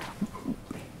process.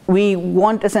 We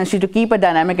want essentially to keep a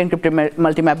dynamic encrypted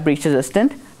multimap breach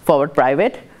resistant, forward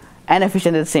private, and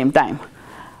efficient at the same time.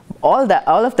 All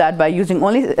of that by using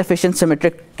only efficient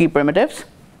symmetric key primitives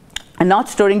and not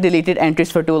storing deleted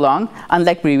entries for too long,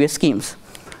 unlike previous schemes.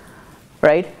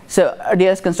 Right? So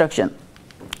DS construction.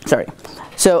 Sorry.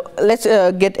 So let's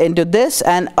get into this,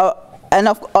 and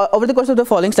over the course of the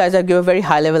following slides, I'll give a very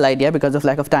high-level idea because of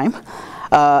lack of time.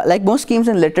 Like most schemes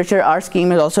in literature, our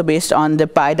scheme is also based on the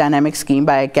Pi dynamic scheme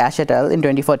by Cash et al. In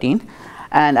 2014,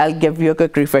 and I'll give you a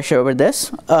quick refresher over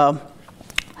this.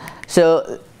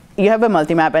 So you have a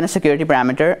multimap and a security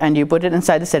parameter, and you put it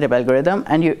inside the setup algorithm,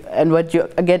 and what you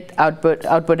get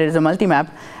outputted is a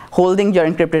multimap holding your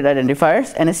encrypted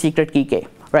identifiers and a secret key K,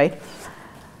 right?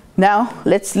 Now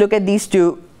let's look at these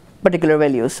two particular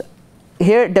values.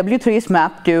 Here W3 is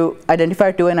mapped to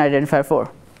identifier 2 and identifier 4.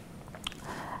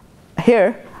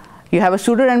 Here you have a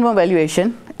pseudorandom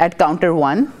evaluation at counter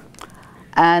 1,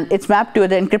 and it's mapped to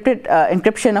the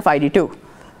encryption of ID 2.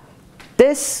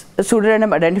 This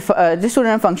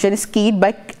pseudorandom function is keyed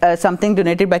by something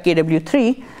donated by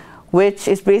KW3, which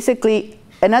is basically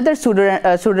another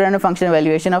pseudorandom function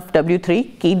evaluation of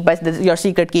W3 keyed by your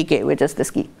secret key K, which is this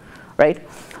key, right?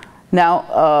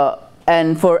 Now,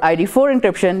 and for ID4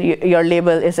 encryption, your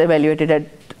label is evaluated at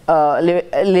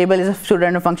label is a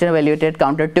pseudorandom function evaluated at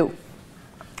counter 2.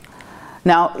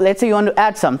 Now, let's say you want to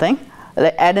add something,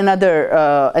 like add another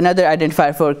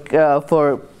identifier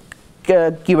for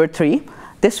keyword 3.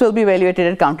 This will be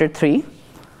evaluated at counter 3,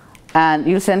 and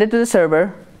you send it to the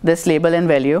server, this label and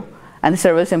value, and the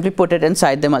server will simply put it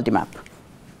inside the multimap.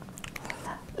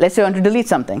 Let's say you want to delete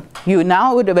something. You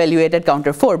now would evaluate at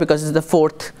counter 4 because it's the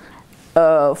fourth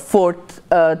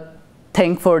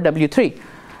thing for W3.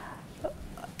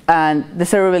 And the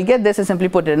server will get this and simply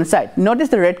put it inside. Notice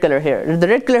the red color here. The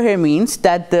red color here means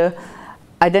that the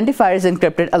identifier is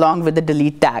encrypted along with the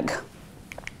delete tag.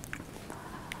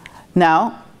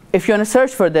 Now, if you want to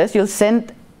search for this, you'll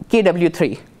send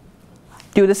KW3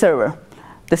 to the server.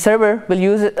 The server will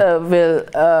use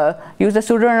the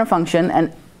pseudorandom function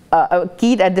and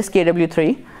keyed at this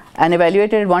KW3 and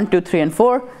evaluate it 1, 2, 3, and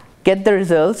 4, get the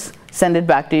results, send it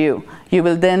back to you. You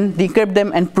will then decrypt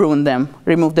them and prune them,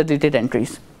 remove the deleted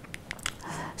entries.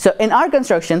 So in our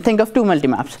construction, think of two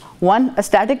multimaps. One, a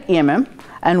static EMM,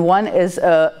 and one is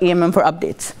EMM for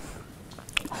updates.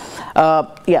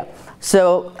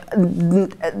 So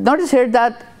notice here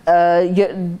that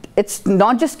it's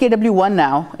not just KW1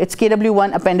 now, it's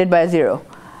KW1 appended by a 0.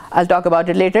 I'll talk about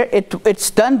it later. It's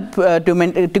done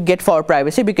to get for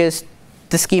privacy, because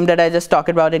the scheme that I just talked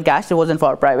about in cache, it wasn't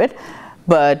for private.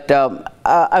 But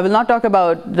I will not talk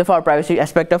about the for privacy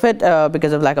aspect of it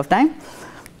because of lack of time.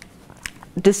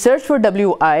 To search for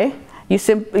WI, you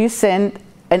send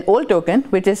an old token,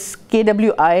 which is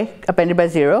KWI appended by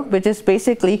 0, which is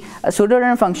basically a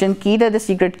pseudorandom function keyed at the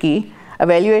secret key,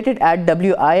 evaluated at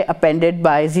WI appended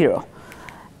by 0.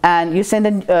 And you send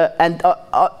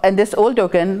and this old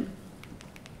token,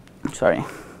 sorry,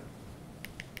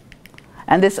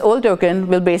 and this old token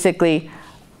will basically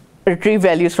retrieve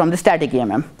values from the static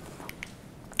EMM.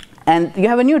 And you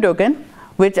have a new token,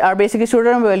 which are basically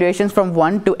pseudorandom evaluations from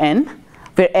 1 to n,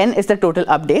 where n is the total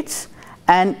updates,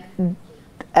 and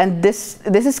this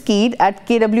is keyed at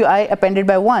KWI appended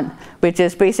by 1, which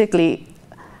is basically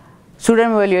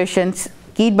pseudorandom evaluations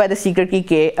keyed by the secret key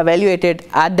k, evaluated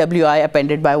at WI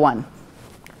appended by 1.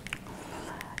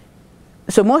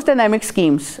 So most dynamic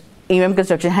schemes, EMM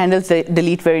construction handles the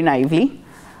delete very naively.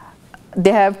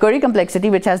 They have query complexity,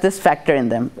 which has this factor in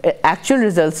them: actual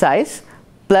result size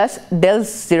plus del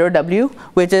 0w,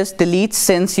 which is delete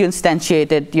since you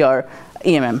instantiated your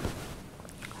EMM.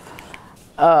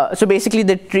 So basically,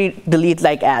 they treat delete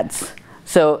like adds.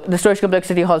 So the storage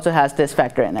complexity also has this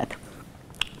factor in it.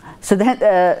 So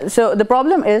the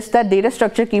problem is that data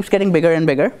structure keeps getting bigger and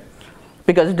bigger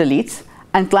because of deletes,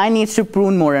 and client needs to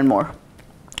prune more and more.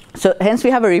 So hence we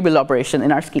have a rebuild operation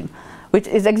in our scheme, which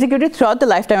is executed throughout the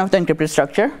lifetime of the encrypted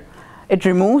structure. It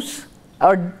removes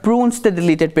or prunes the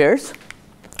deleted pairs.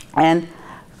 And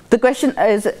the question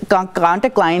is, can't a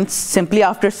client simply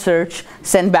after search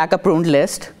send back a pruned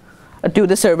list to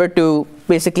the server to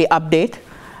basically update?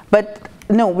 But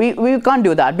no, we can't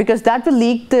do that, because that will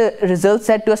leak the result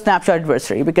set to a snapshot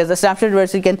adversary, because the snapshot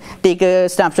adversary can take a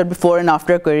snapshot before and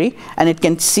after a query, and it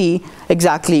can see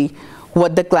exactly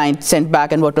what the client sent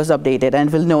back and what was updated,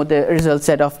 and will know the result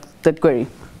set of the query.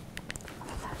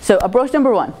 So approach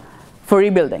number 1 for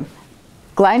rebuilding: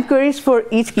 client queries for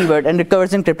each keyword and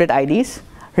recovers encrypted IDs,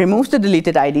 removes the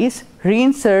deleted IDs,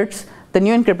 reinserts the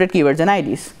new encrypted keywords and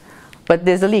IDs. But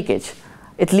there's a leakage.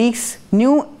 It leaks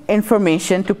new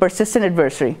information to persistent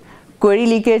adversary, query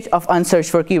leakage of unsearched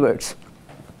for keywords.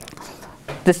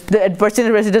 The persistent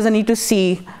adversary doesn't need to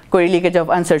see query leakage of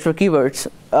unsearched for keywords.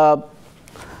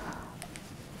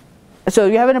 So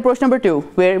you have an approach number 2,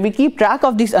 where we keep track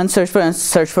of these unsearched for and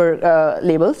searched for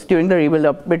labels during the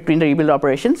rebuild between the rebuild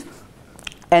operations.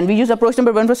 And we use approach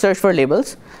number 1 for search for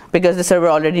labels, because the server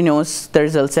already knows the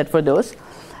result set for those.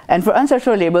 And for unsearched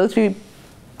for labels, we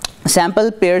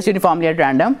sample pairs uniformly at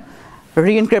random,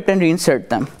 re-encrypt and reinsert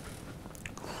them.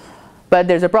 But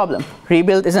there's a problem.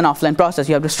 Rebuild is an offline process.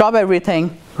 You have to stop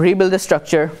everything, rebuild the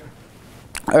structure,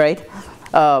 all right?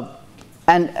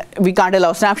 And we can't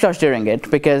allow snapshots during it,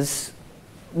 because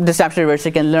the snapshot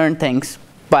adversary can learn things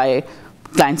by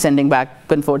client sending back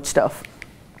and forth stuff.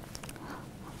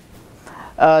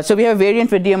 So we have a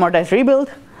variant with deamortized rebuild,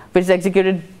 which is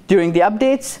executed during the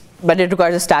updates, but it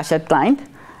requires a stash at client.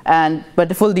 But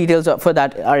the full details for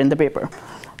that are in the paper.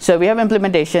 So we have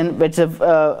implementation, which is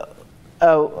of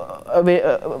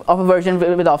a version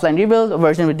with offline rebuild, a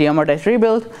version with deamortized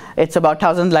rebuild. It's about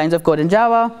 1,000 lines of code in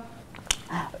Java.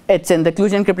 It's in the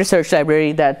Cluj encrypted search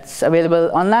library that's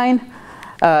available online.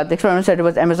 The experimental set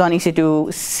was Amazon EC2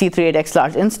 C38X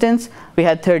large instance. We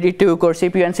had 32 core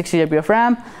CPU and 60 GB of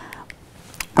RAM.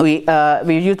 We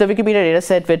used the Wikipedia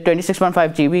dataset with 26.5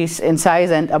 GB in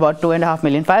size and about 2.5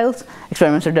 million files.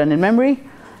 Experiments are done in memory.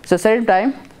 So setup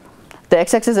time, the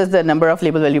x-axis is the number of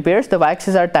label value pairs. The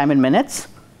y-axis are time in minutes.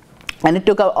 And it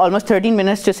took almost 13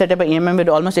 minutes to set up an EMM with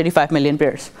almost 85 million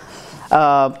pairs.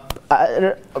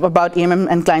 About EMM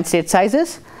and client state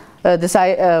sizes, the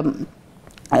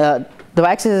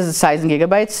y-axis is the size in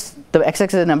gigabytes. The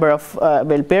x-axis is the number of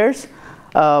build pairs.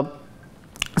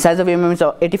 Size of EMM is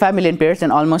 85 million pairs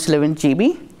and almost 11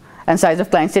 GB. And size of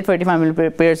client state for 85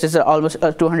 million pairs is almost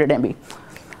 200 MB.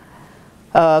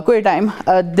 Query time,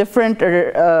 different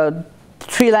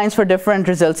 3 lines for different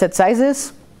result set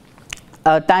sizes.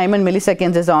 Time in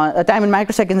milliseconds is on, time in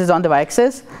microseconds is on the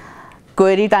y-axis.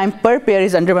 Query time per pair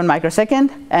is under 1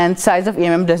 microsecond, and size of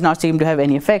EMM does not seem to have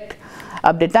any effect.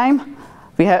 Update time,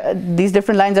 we have these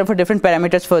different lines are for different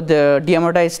parameters for the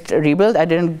deamortized rebuild. I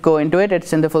didn't go into it,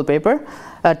 it's in the full paper.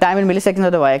 Time in milliseconds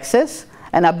on the y-axis,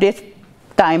 and update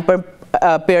time per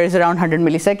pair is around 100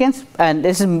 milliseconds, and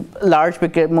this is large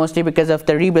because, mostly because of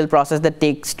the rebuild process that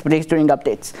takes place during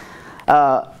updates.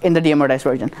 in the de-amortized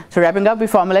version. So wrapping up, we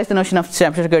formalized the notion of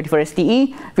snapshot security for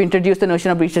STE. We introduced the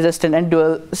notion of breach resistant and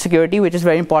dual security, which is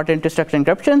very important to structured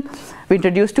encryption. We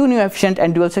introduced 2 new efficient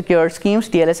and dual secure schemes,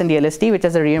 TLS and DLST, which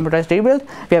is a re-amortized rebuild.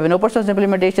 We have an open source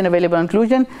implementation available on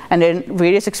Inclusion, and then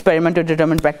various experiments to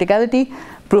determine practicality.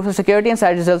 Proof of security and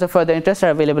side results of further interest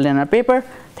are available in our paper.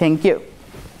 Thank you.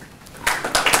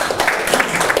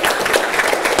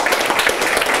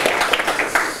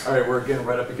 All right, we're getting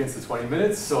right up against the 20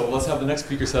 minutes, so let's have the next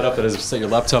speaker set up. That is, set your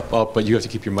laptop up, but you have to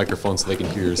keep your microphone so they can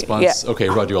hear your response. Yeah. Okay,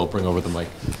 Radu, I'll bring over the mic.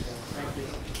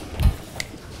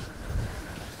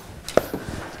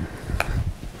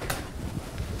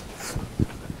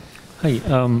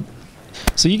 Hi.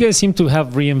 So you guys seem to have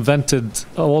reinvented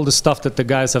all the stuff that the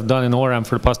guys have done in ORAM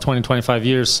for the past 20, 25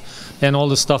 years, and all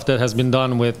the stuff that has been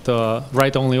done with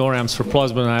write-only ORAMs for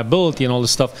plausible deniability and all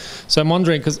this stuff. So I'm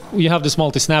wondering, because you have this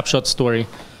multi-snapshot story,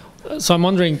 so I'm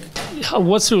wondering,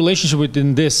 what's the relationship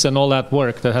within this and all that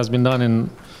work that has been done in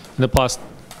the past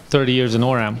 30 years in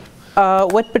ORAM?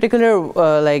 What particular,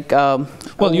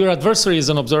 well, your adversary is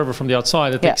an observer from the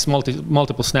outside that takes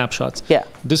multiple snapshots. Yeah.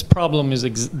 This problem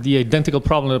is the identical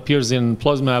problem that appears in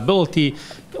plausible deniability,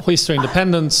 history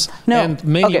independence, and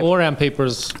many ORAM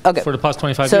papers for the past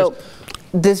 25 years.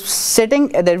 This setting,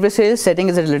 the adversarial setting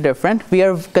is a little different. We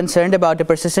are concerned about a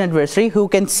persistent adversary who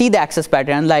can see the access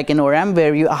pattern, like in ORAM,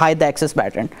 where you hide the access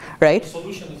pattern, right? The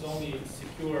solution is only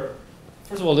secure.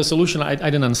 First of all, the solution I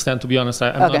didn't understand, to be honest.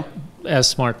 I'm not as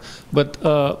smart. But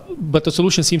the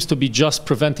solution seems to be just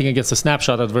preventing against a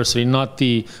snapshot adversary, not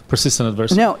the persistent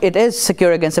adversary. No, it is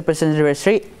secure against a persistent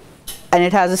adversary. And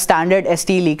it has a standard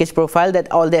ST leakage profile that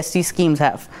all the ST schemes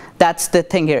have. That's the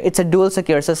thing here. It's a dual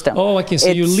secure system. Oh, I can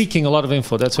see. You're leaking a lot of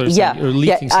info. That's what you're saying. You're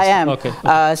leaking I am.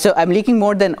 Okay. So I'm leaking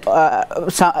more than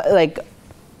like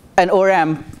an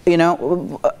ORAM. You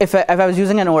know, if I was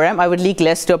using an ORAM, I would leak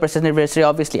less to a persistent adversary.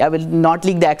 Obviously, I will not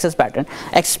leak the access pattern.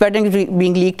 Access pattern is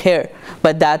being leaked here,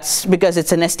 but that's because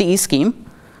it's an STE scheme,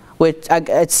 which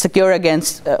it's secure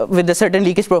against with a certain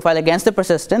leakage profile against the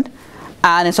persistent.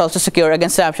 And it's also secure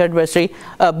against snapshot adversary,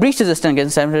 breach resistant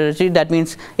against snapshot adversary. That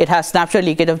means it has snapshot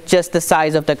leakage of just the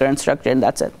size of the current structure, and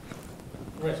that's it.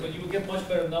 Right, so you will get much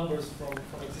better numbers from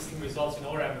existing results in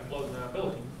ORAM and plausible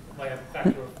deniability by a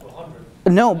factor of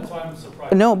 100. No, that's why I'm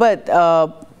surprised. No, but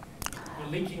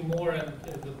you're leaking more, and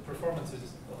the performance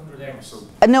is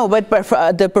 100x. No, but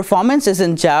the performance is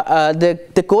in Java.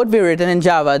 The code we've written in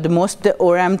Java, the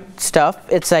ORAM stuff,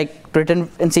 it's like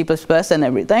written in C++ and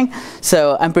everything.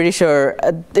 So I'm pretty sure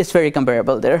it's very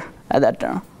comparable there at that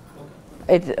term.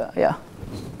 Okay. Yeah.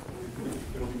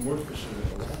 It'll be more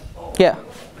efficient than ORAM. Yeah.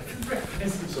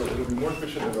 So it'll be more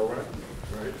efficient than ORAM,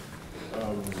 right?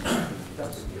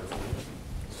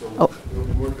 So it'll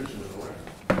be more efficient than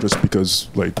ORAM. Just because,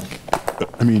 like,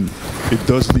 I mean, it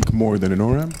does leak more than an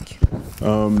ORAM,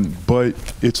 but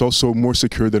it's also more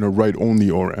secure than a write-only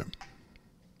ORAM.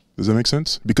 Does that make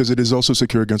sense? Because it is also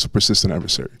secure against a persistent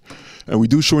adversary. And we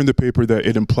do show in the paper that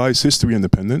it implies history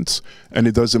independence, and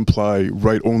it does imply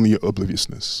write-only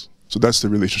obliviousness. So that's the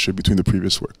relationship between the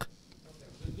previous work.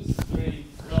 This is very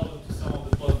relevant to some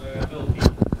of the plausible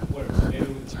deniability work, so maybe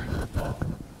we can talk.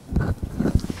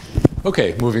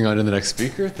 Okay, moving on to the next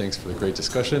speaker. Thanks for the great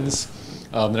discussions.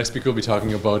 The next speaker will be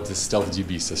talking about the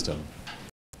StealthDB system.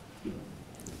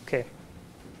 Okay.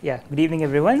 Yeah, good evening,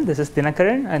 everyone. This is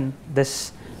Dinakaran, and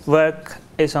this work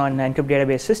is on encrypted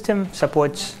database system,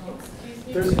 supports.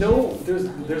 There's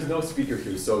no speaker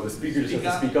queue, so the speaker just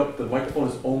has to speak up. The microphone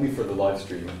is only for the live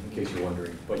stream, in case you're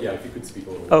wondering. But yeah, if you could speak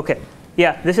a little bit. Okay.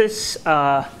 Yeah, this is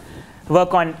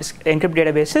work on encrypted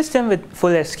database system with full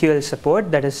SQL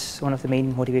support. That is one of the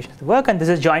main motivations of the work. And this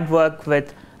is joint work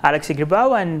with Alexei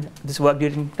Gribau, and this work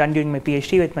done during my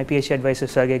PhD with my PhD advisor,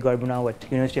 Sergei Gorbunov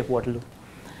at University of Waterloo.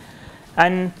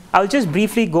 And I'll just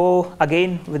briefly go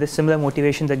again with a similar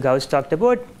motivation that Gauss talked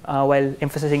about while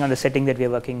emphasizing on the setting that we're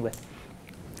working with.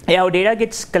 Yeah, our data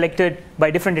gets collected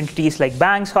by different entities like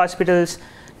banks, hospitals,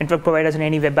 network providers, and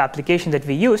any web application that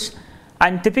we use.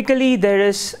 And typically, there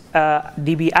is a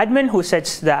DB admin who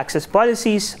sets the access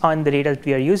policies on the data that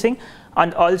we are using,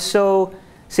 and also,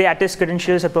 say, attests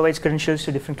credentials or provides credentials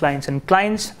to different clients. And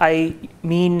clients, I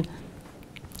mean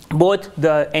both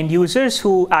the end users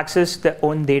who access their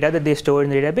own data that they store in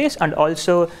the database, and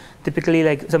also typically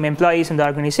like some employees in the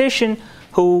organization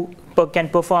who can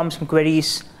perform some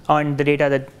queries on the data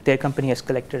that their company has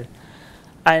collected.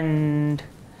 And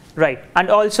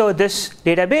also this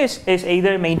database is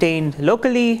either maintained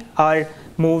locally or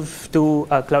moved to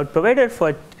a cloud provider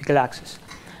for typical access.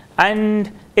 And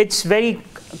it's very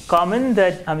common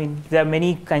that, I mean, there are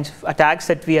many kinds of attacks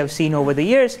that we have seen over the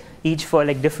years, each for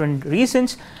like different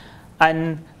reasons.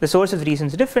 and the source of the reason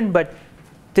is different. But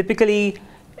typically,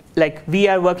 like we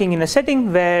are working in a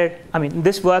setting where, I mean,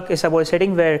 this work is about a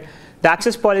setting where the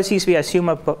access policies we assume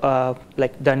are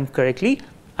like done correctly,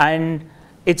 and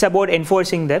it's about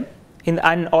enforcing them.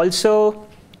 And also,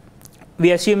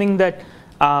 we are assuming that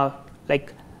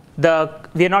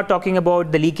we are not talking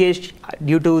about the leakage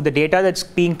due to the data that's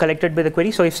being collected by the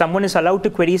query. So if someone is allowed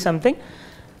to query something,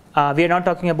 we are not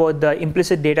talking about the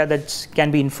implicit data that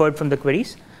can be inferred from the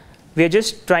queries. We are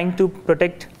just trying to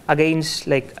protect against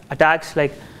like attacks,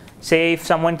 like say if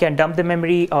someone can dump the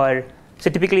memory, or so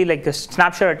typically like the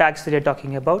snapshot attacks that you're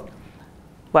talking about,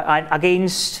 but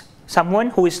against someone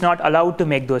who is not allowed to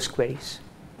make those queries.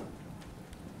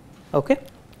 Okay.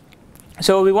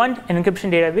 So we want an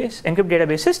encrypted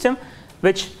database system,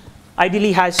 which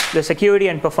ideally has the security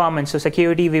and performance. So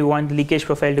security, we want the leakage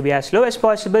profile to be as low as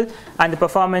possible, and the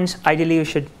performance, ideally, we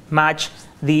should match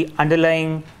the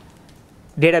underlying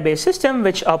database system,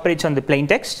 which operates on the plain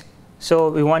text. So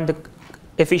we want the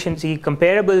efficiency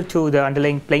comparable to the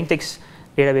underlying plain text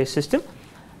database system.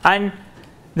 And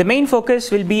the main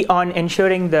focus will be on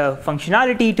ensuring the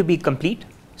functionality to be complete.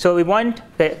 So we want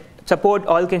to support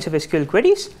all kinds of SQL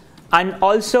queries, and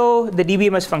also the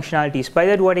DBMS functionalities. By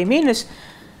that, what I mean is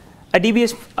a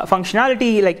DBS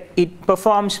functionality, like it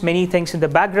performs many things in the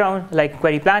background, like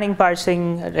query planning,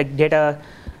 parsing, like data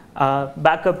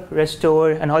backup,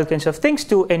 restore, and all kinds of things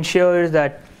to ensure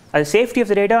that the safety of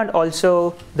the data, and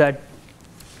also that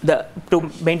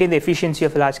to maintain the efficiency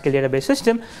of a large-scale database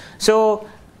system. So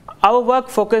our work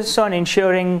focuses on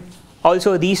ensuring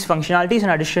also these functionalities in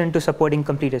addition to supporting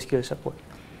complete SQL support.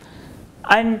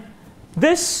 And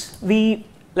this,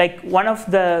 one of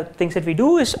the things that we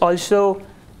do is also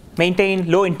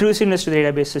maintain low intrusiveness to the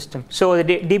database system. So the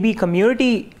DB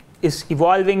community is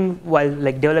evolving while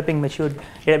like developing mature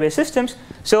database systems.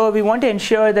 So we want to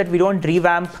ensure that we don't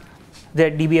revamp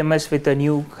the DBMS with a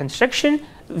new construction.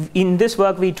 In this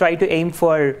work, we try to aim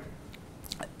for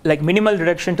like minimal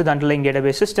reduction to the underlying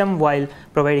database system while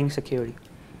providing security.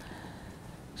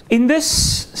 In this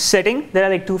setting, there are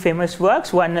like two famous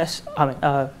works. One is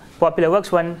popular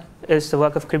works. One is the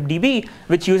work of CryptDB,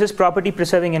 which uses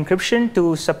property-preserving encryption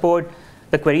to support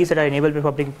the queries that are enabled by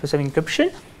property-preserving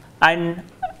encryption. And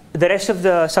the rest of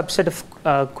the subset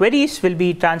of queries will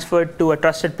be transferred to a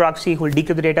trusted proxy who will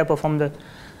decrypt the data, perform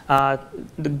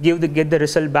get the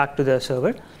result back to the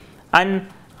server. And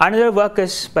another work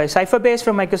is by Cypherbase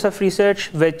from Microsoft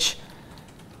Research, which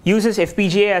uses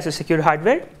FPGA as a secure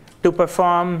hardware to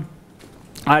perform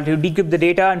to decrypt the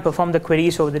data and perform the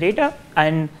queries over the data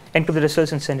and encrypt the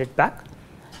results and send it back.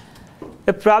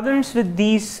 The problems with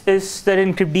these is that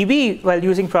in CryptDB, while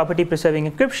using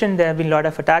property-preserving encryption, there have been a lot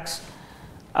of attacks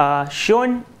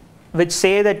shown which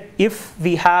say that if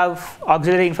we have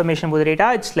auxiliary information about the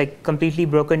data, it's like completely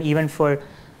broken even for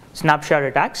snapshot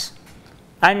attacks.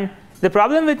 And the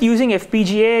problem with using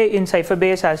FPGA in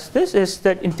Cypherbase as this is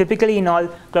that typically in all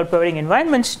cloud providing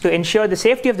environments, to ensure the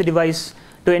safety of the device,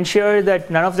 to ensure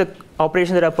that none of the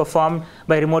operations that are performed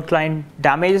by a remote client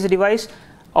damages the device,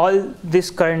 all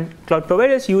these current cloud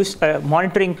providers use a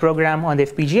monitoring program on the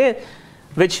FPGA,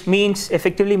 which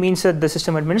effectively means that the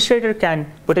system administrator can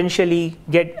potentially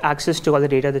get access to all the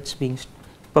data that's being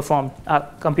performed,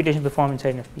 computation performed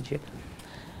inside an FPGA.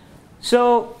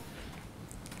 So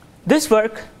this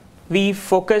work, we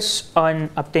focus on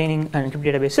obtaining an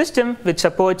encrypted database system which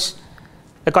supports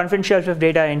the confidentiality of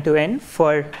data end-to-end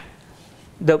for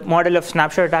the model of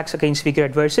snapshot attacks against weaker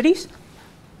adversaries.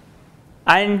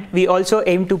 And we also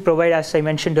aim to provide, as I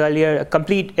mentioned earlier, a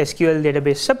complete SQL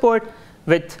database support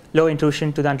with low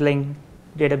intrusion to the underlying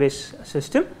database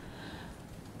system.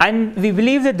 And we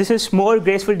believe that this is more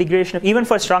graceful degradation of, even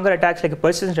for stronger attacks like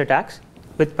persistent attacks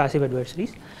with passive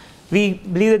adversaries. We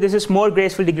believe that this is more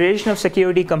graceful degradation of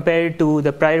security compared to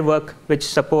the prior work which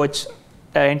supports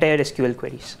entire SQL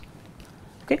queries.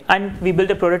 Okay? And we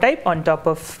built a prototype on top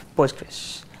of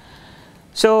Postgres.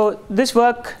 So this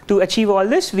work, to achieve all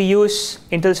this, we use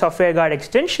Intel Software Guard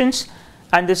extensions,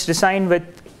 and this design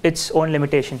with its own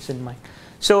limitations in mind.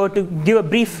 So to give a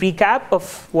brief recap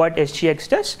of what SGX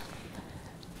does,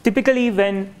 typically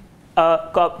when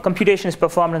computation is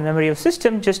performed in the memory of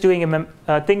system, just doing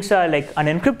things are like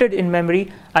unencrypted in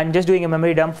memory, and just doing a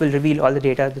memory dump will reveal all the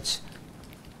data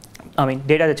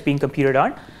that's being computed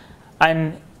on.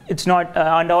 And it's not,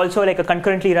 and also like a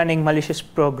concurrently running malicious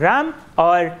program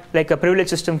or like a privileged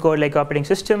system code like operating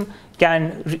system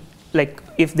can,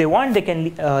 if they want, they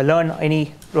can learn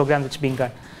any program that's being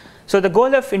run. So the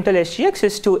goal of Intel SGX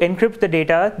is to encrypt the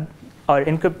data or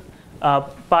encrypt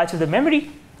parts of the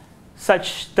memory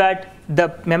such that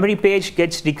the memory page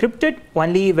gets decrypted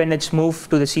only when it's moved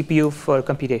to the CPU for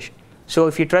computation. So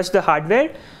if you trust the hardware,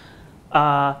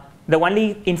 the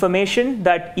only information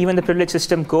that even the privileged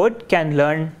system code can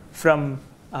learn from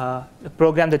the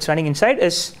program that's running inside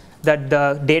is that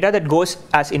the data that goes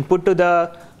as input to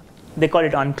the, they call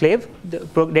it enclave, the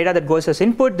data that goes as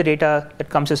input, the data that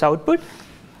comes as output,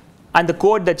 and the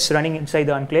code that's running inside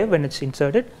the enclave when it's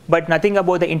inserted, but nothing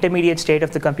about the intermediate state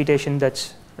of the computation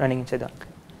that's running inside the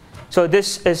enclave. So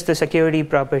this is the security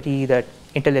property that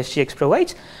Intel SGX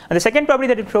provides. And the second property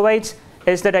that it provides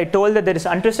is that I told that there is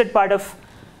an untrusted part of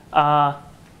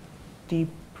the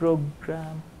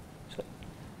program. Sorry.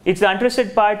 It's the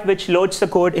untrusted part which loads the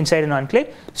code inside an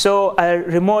enclave. So a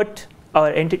remote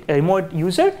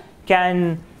user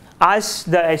can ask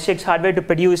the SGX hardware to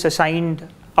produce a signed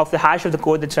of the hash of the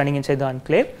code that's running inside the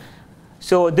enclave.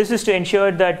 So this is to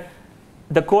ensure that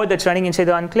the code that's running inside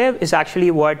the enclave is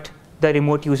actually what the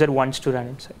remote user wants to run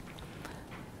inside.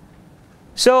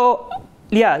 So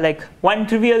yeah, like one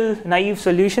trivial naive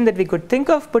solution that we could think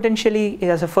of potentially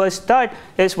as a first thought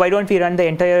is, why don't we run the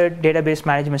entire database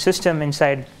management system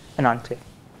inside an enclave?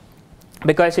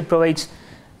 Because it provides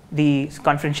the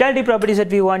confidentiality properties that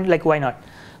we want, like why not?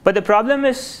 But the problem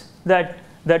is that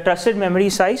the trusted memory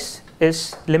size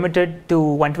is limited to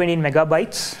 128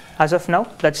 megabytes as of now.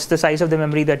 That's the size of the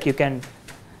memory that you can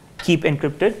keep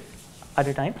encrypted at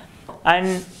a time.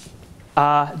 And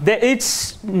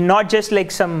it's not just like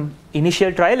some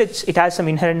initial trial. It has some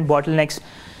inherent bottlenecks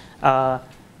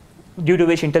due to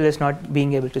which Intel is not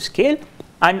being able to scale.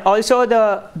 And also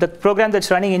the program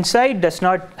that's running inside does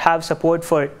not have support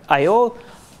for I/O.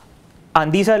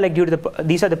 And these are like due to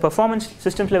these are the performance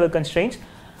systems level constraints.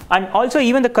 And also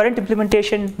even the current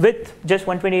implementation with just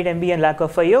 128 MB and lack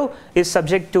of I/O is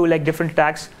subject to like different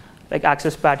attacks, like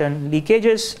access pattern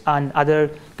leakages and other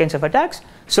kinds of attacks.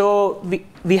 So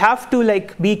we have to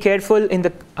like be careful in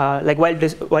the like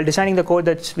while designing the code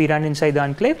that we run inside the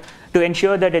enclave to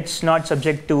ensure that it's not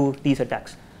subject to these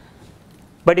attacks.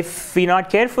 But if we're not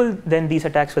careful, then these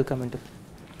attacks will come into play.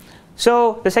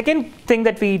 So the second thing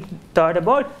that we thought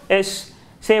about is,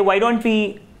 say, why don't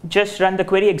we just run the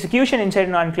query execution inside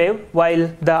an enclave while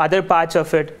the other parts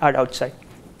of it are outside?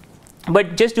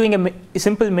 But just doing a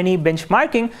simple mini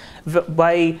benchmarking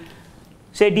by,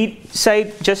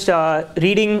 say, just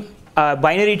reading a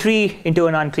binary tree into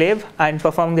an enclave and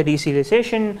performing the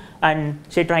deserialization and,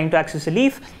 say, trying to access a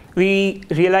leaf, we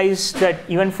realized that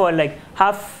even for like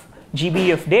half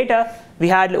GB of data, we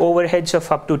had overheads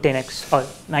of up to 10x or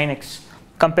 9x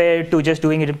compared to just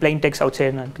doing it in plain text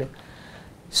outside an enclave.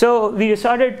 So we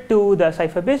resorted to the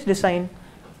cipher-based design,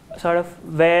 sort of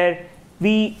where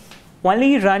we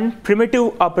only run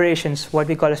primitive operations, what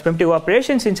we call as primitive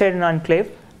operations inside an enclave,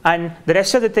 and the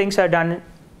rest of the things are done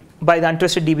by the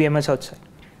untrusted DBMS outside.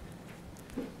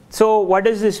 So what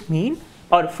does this mean?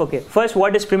 Or okay, first,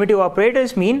 what does primitive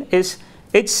operators mean? Is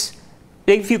it's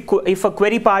if a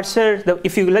query parser,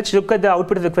 let's look at the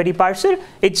output of the query parser,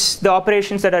 it's the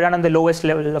operations that are run on the lowest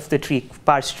level of the tree,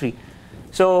 parse tree.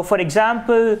 So for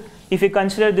example, if you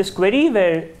consider this query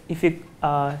where if you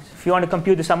want to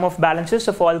compute the sum of balances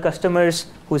of all customers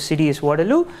whose city is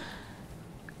Waterloo,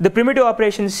 the primitive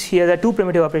operations here, there are two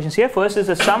primitive operations here. First is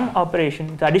the sum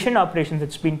operation, the addition operation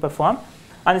that's being performed.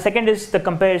 And the second is the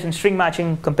comparison, string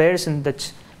matching comparison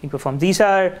that's being performed. These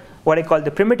are what I call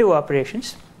the primitive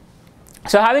operations.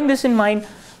 So having this in mind,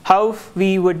 how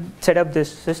we would set up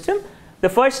this system, the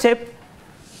first step,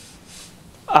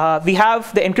 we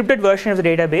have the encrypted version of the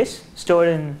database stored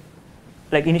in,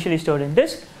 like initially stored in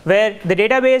disk, where the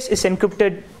database is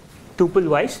encrypted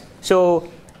tuple-wise. So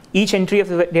each entry of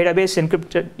the database is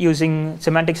encrypted using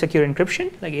semantic secure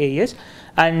encryption, like AES,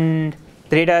 and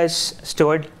the data is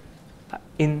stored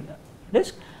in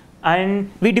disk.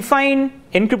 And we define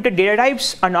encrypted data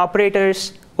types and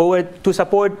operators over to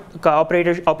support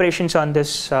operations on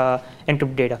this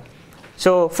encrypted data.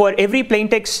 So for every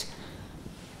plaintext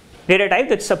data type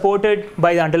that's supported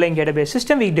by the underlying database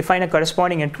system, we define a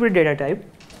corresponding encrypted data type.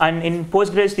 And in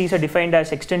Postgres, these are defined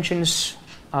as extensions,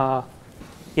 as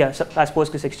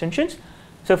Postgres extensions.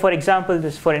 So for example,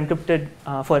 this for encrypted,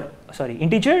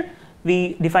 integer,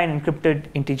 we define encrypted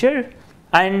integer.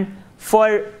 And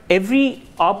for every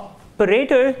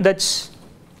operator that's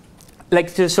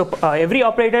every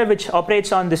operator which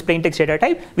operates on this plaintext data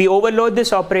type, we overload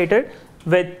this operator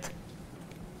with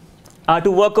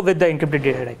to work with the encrypted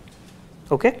data type.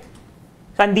 Okay,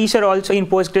 and these are also in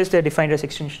Postgres, they're defined as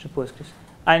extensions to Postgres.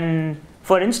 And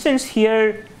for instance,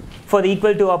 here for the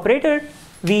equal to operator,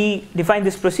 we define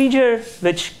this procedure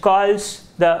which calls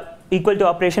the equal to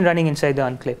operation running inside the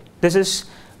enclave. This is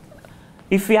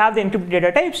if we have the encrypted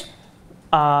data types.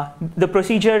 The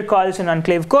procedure calls an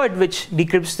enclave code which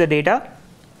decrypts the data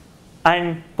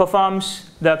and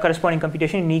performs the corresponding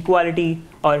computation. Inequality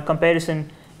or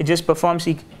comparison, it just performs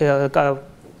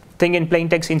thing in plain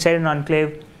text inside an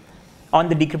enclave on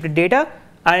the decrypted data,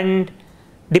 and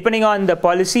depending on the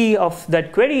policy of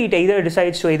that query, it either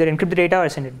decides to either encrypt the data or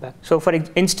send it back. So for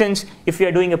instance, if you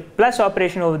are doing a plus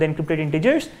operation over the encrypted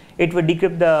integers, it would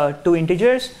decrypt the 2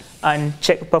 integers and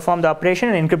perform the operation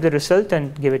and encrypt the result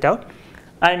and give it out.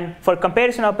 And for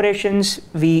comparison operations,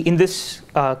 in this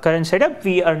current setup,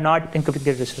 we are not encrypting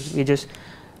the result. We're just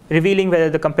revealing whether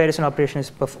the comparison operation is,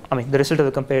 the result of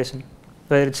the comparison,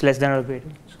 whether it's less than or greater.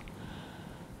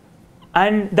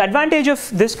 And the advantage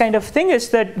of this kind of thing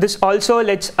is that this also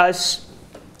lets us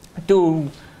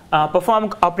to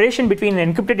perform operation between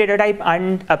an encrypted data type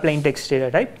and a plain text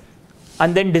data type,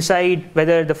 and then decide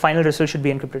whether the final result should be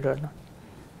encrypted or not.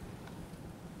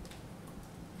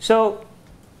 So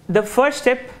the first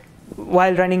step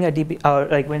while running a DB, or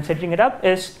like when setting it up,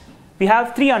 is we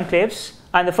have 3 enclaves,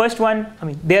 and the first one,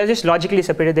 they are just logically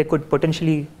separated. They could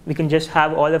potentially, we can just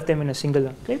have all of them in a single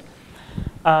enclave.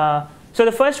 So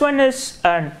the first one is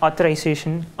an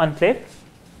authorization enclave,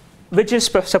 which is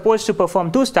supposed to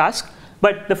perform 2 tasks.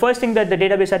 But the first thing that the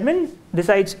database admin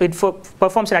decides, it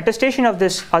performs an attestation of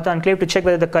this auth enclave to check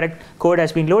whether the correct code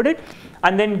has been loaded,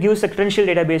 and then gives the credential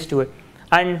database to it.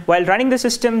 And while running the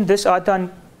system, this auth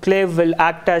enclave will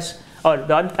act as, or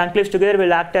the enclaves together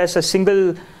will act as a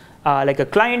single, like a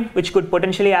client, which could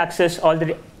potentially access all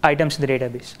the items in the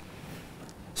database.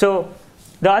 So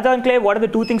the auth enclave, what are the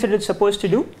 2 things that it's supposed to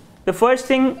do? The first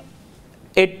thing,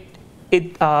 it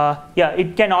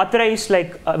can authorize,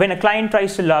 like when a client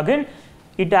tries to log in,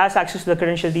 it has access to the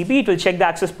credential DB. It will check the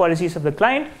access policies of the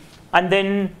client, and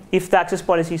then if the access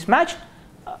policies match,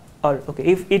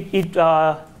 if it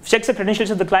checks the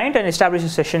credentials of the client and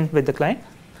establishes a session with the client.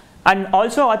 And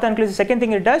also auth enclave, the second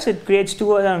thing it does, it creates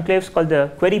 2 other enclaves called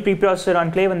the query preprocessor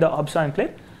enclave and the ops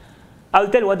enclave. I'll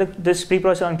tell what this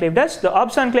preprocessor enclave does. The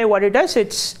ops enclave, what it does,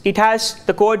 it has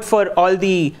the code for all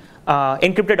the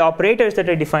encrypted operators that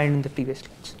are defined in the previous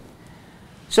slides.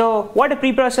 So what a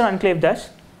preprocessor enclave does,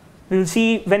 we'll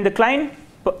see when the client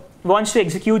wants to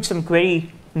execute some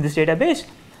query in this database,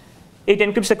 it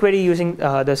encrypts the query using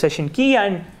the session key,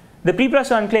 and the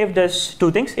preprocessor enclave does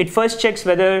 2 things. It first checks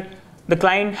whether the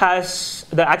client has,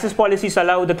 the access policies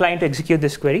allow the client to execute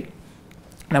this query,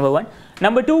 number 1.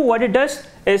 Number 2, what it does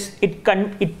is it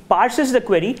parses the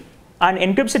query and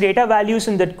encrypts the data values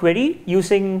in that query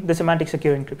using the semantic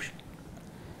secure encryption.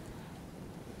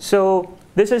 So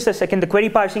this is the second, the query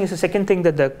parsing is the second thing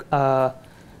that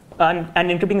and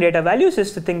encrypting data values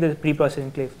is the thing that the preprocessor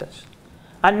enclave does.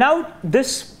 And now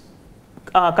this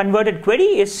converted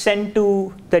query is sent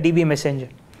to the DBMS engine.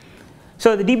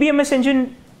 So the DBMS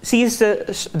engine sees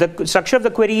the structure of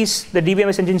the queries the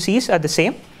DBMS engine sees are the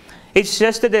same. It's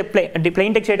just that the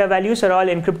plain text data values are all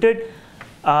encrypted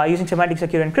using semantic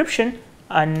secure encryption,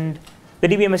 and the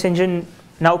DBMS engine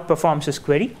now performs this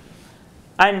query.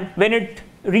 And when it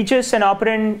reaches an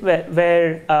operand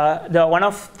where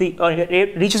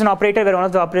reaches an operator where one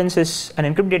of the operands is an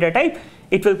encrypted data type,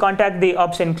 it will contact the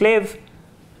ops enclave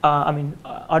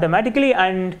automatically,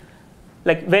 and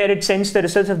like where it sends the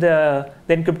results of the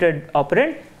encrypted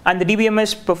operand. And the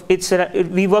DBMS,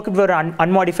 we work with an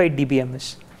unmodified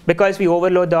DBMS because we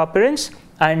overload the operands,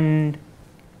 and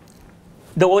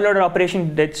the overloader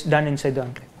operation that's done inside the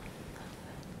enclave.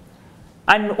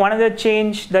 And one other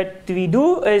change that we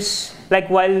do is,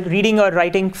 like while reading or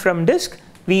writing from disk,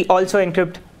 we also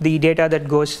encrypt the data that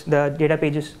goes, the data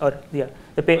pages, or the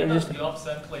pages. Why does the ops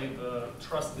enclave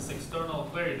trust this external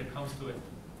query that comes to it?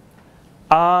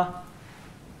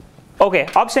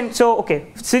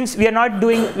 Since we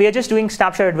are just doing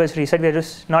snapshot adversaries, right? We are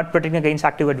just not protecting against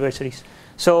active adversaries.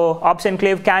 So ops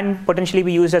enclave can potentially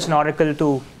be used as an oracle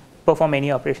to perform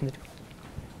any operation.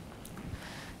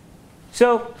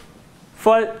 So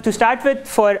to start with,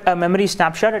 for a memory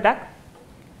snapshot attack,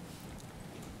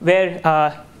 where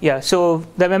so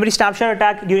the memory snapshot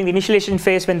attack during the initialization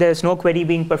phase, when there is no query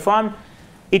being performed,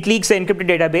 it leaks the encrypted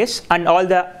database and all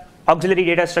the auxiliary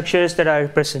data structures that are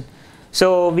present.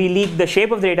 So we leak the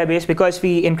shape of the database because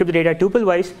we encrypt the data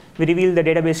tuple-wise. We reveal the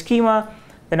database schema,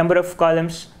 the number of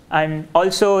columns, and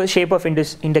also shape of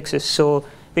indexes. So if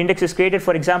the index is created,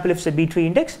 for example, if it's a B tree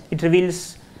index, it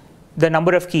reveals the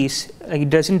number of keys. It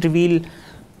doesn't reveal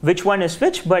which one is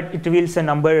which, but it reveals the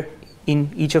number in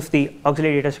each of the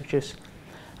auxiliary data structures.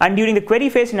 And during the query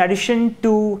phase, in addition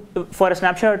to, for a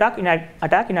snapshot attack,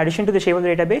 in addition to the shape of the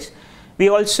database, we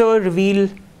also reveal,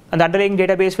 and the underlying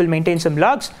database will maintain some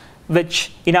logs,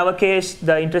 which in our case,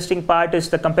 the interesting part is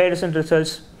the comparison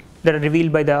results that are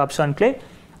revealed by the ops enclave.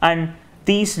 And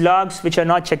these logs, which are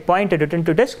not checkpointed, returned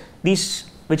to disk, these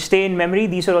which stay in memory,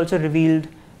 these are also revealed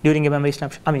during a memory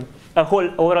snapshot. I mean, a whole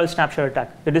overall snapshot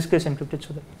attack. The disk is encrypted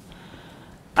so that.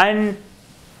 And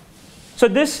so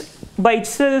this by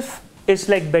itself is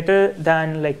like better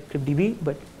than like cryptDB,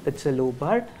 but that's a low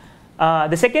bar.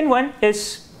 The second one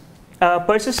is a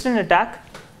persistent attack,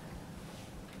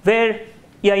 where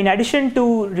in addition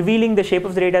to revealing the shape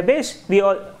of the database, we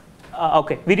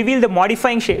reveal the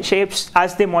modifying shapes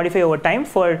as they modify over time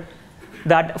for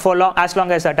that as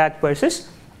long as the attack persists.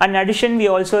 And in addition, we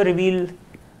also reveal,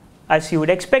 as you would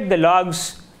expect, the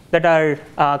logs that are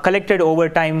collected over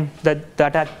time that the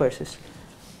attack persists.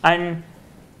 And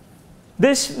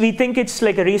this, we think it's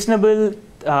like a reasonable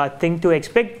thing to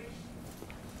expect.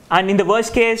 And in the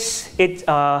worst case, it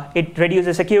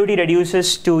reduces security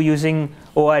reduces to using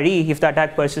ORE if the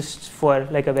attack persists for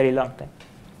like a very long time.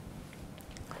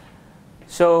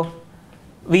 So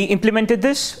we implemented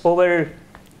this over.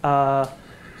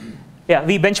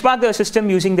 We benchmark the system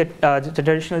using the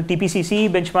traditional TPCC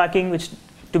benchmarking, which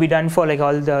to be done for like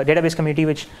all the database community,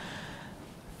 which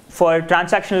for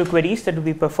transactional queries that will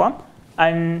be performed.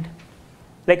 And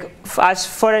like as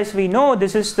far as we know,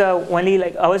 this is the only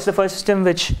like ours the first system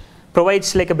which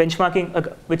provides like a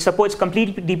benchmarking, which supports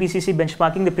complete TPCC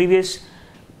benchmarking. The previous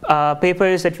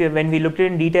papers that when we looked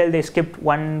in detail, they skipped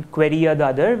one query or the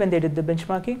other when they did the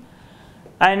benchmarking.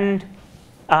 And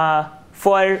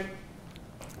for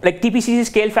like TPCC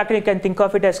scale factor, you can think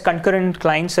of it as concurrent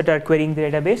clients that are querying the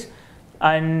database.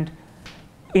 And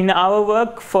in our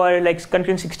work for like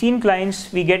concurrent 16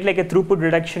 clients, we get like a throughput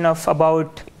reduction of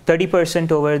about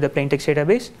 30% over the plain text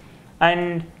database,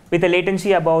 and with a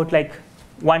latency about like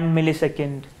 1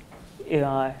 millisecond,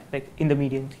 like in the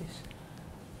median case.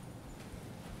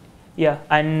 Yeah,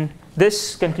 and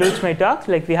this concludes my talk.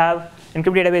 Like we have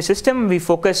encrypted database system. We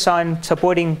focus on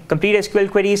supporting complete SQL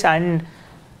queries and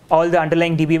all the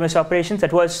underlying DBMS operations.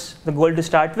 That was the goal to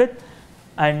start with.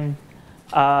 And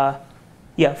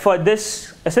for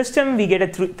this system, we get a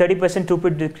 30%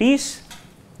 throughput decrease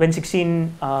when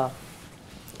 16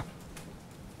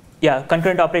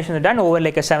 concurrent operations are done over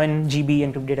like a 7 GB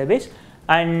encrypted database.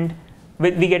 And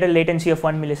we get a latency of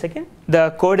 1 millisecond.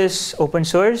 The code is open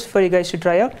source for you guys to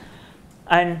try out.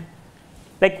 And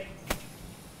like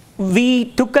we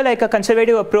took a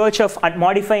conservative approach of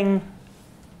modifying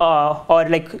or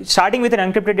like starting with an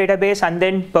encrypted database and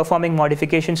then performing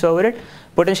modifications over it.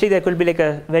 Potentially there could be like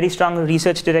a very strong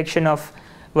research direction of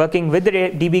working with the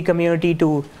DB community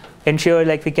to ensure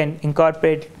like we can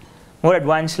incorporate more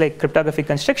advanced like cryptographic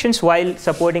constructions while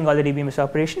supporting all the DBMS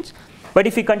operations. But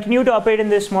if we continue to operate in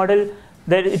this model,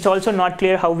 then it's also not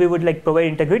clear how we would like provide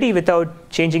integrity without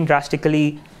changing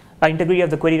drastically integrity of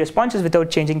the query responses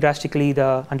without changing drastically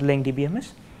the underlying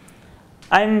DBMS.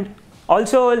 And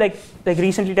also, like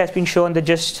recently it has been shown that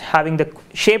just having the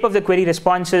shape of the query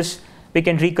responses, we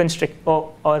can reconstruct,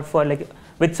 or for like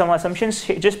with some assumptions,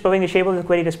 just providing the shape of the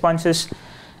query responses,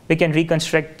 we can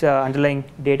reconstruct underlying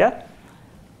data.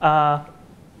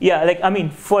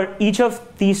 For each of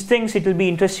these things, it will be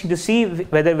interesting to see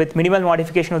whether with minimal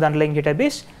modification of the underlying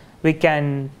database, we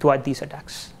can thwart these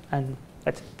attacks. And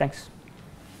that's it. Thanks.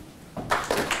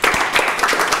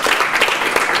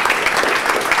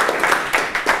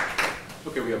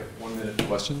 Okay, we have 1 minute for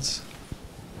questions.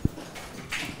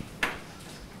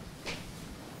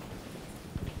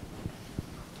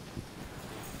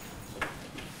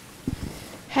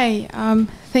 Hey,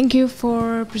 thank you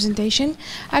for presentation.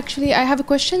 Actually, I have a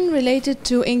question related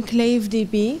to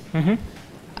EnclaveDB.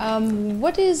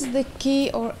 What is the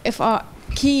key or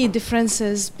key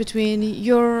differences between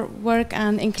your work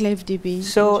and EnclaveDB?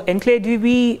 So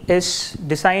EnclaveDB is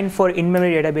designed for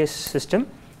in-memory database system,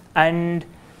 and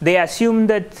they assume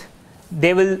that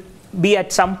they will be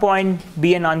at some point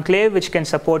be an enclave which can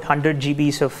support 100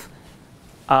 GBs of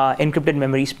encrypted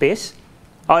memory space,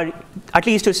 or at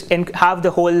least to have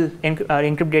the whole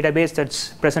encrypted database that's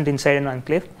present inside an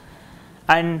enclave.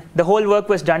 And the whole work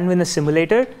was done in a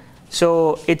simulator,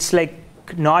 so it's like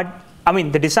not. I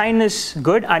mean, the design is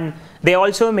good, and they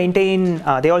also maintain.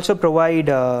 They also provide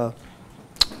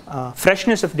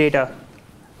freshness of data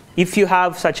if you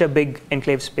have such a big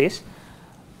enclave space.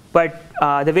 But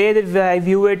the way that I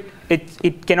view it,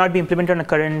 it cannot be implemented on a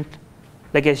current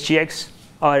like SGX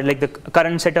or like the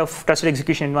current set of trusted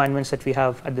execution environments that we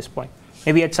have at this point.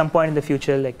 Maybe at some point in the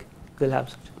future, like we'll have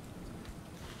such.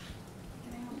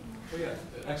 Oh yeah,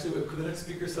 actually, could the next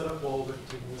speaker set up while we're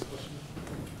taking this question?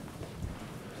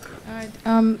 All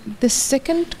right. The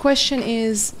second question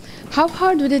is, how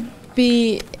hard would it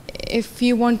be if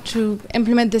you want to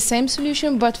implement the same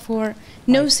solution but for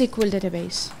NoSQL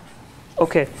database?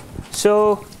 Okay,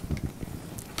 so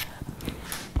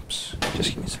just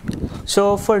give me a second.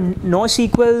 So for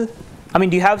NoSQL, I mean,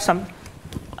 do you have some?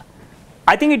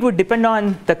 I think it would depend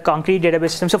on the concrete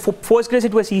database system. So for Postgres,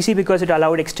 it was easy because it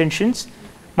allowed extensions.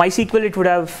 MySQL, it would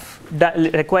have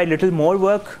required little more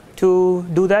work to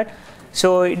do that.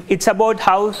 So it's about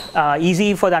how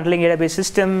easy for the underlying database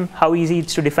system, how easy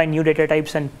it's to define new data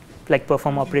types and like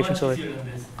perform operations over it.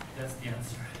 That's the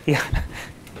answer. Yeah.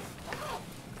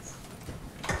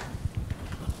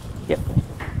 Yep.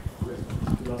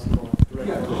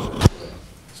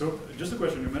 So just a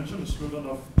question, you mentioned a slowdown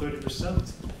of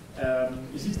 30%.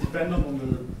 Is it dependent on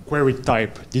the query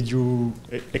type? Did you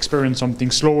experience something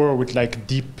slower with like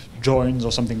deep joins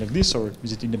or something like this, or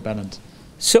is it independent?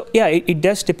 So yeah, it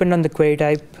does depend on the query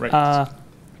type. Right.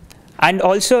 And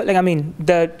also, like, I mean,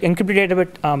 the encrypted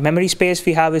data memory space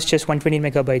we have is just 120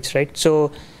 megabytes, right?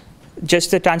 So just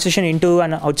the transition into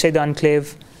and outside the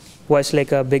enclave was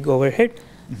like a big overhead.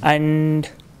 Mm-hmm. And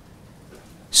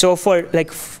so for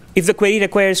like, if the query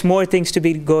requires more things to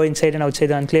go inside and outside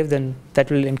the enclave, then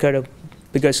that will incur a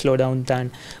bigger slowdown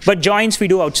than. But joins we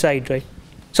do outside, right?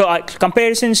 So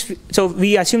comparisons, so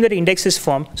we assume that index is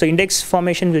formed. So index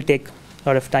formation will take a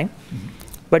lot of time. Mm-hmm.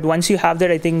 But once you have that,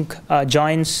 I think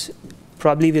joins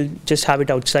probably will just have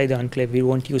it outside the enclave. We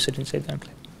won't use it inside the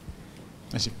enclave.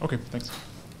 I see. OK, thanks.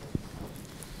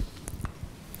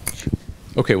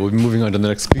 OK, we'll be moving on to the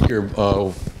next speaker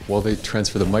while they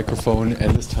transfer the microphone.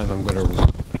 And this time I'm going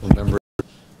to remember.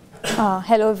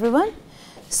 Hello, everyone.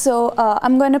 So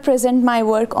I'm going to present my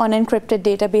work on encrypted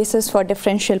databases for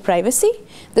differential privacy.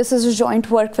 This is a joint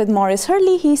work with Maurice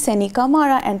Hurley, Seni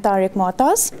Kamara, and Tariq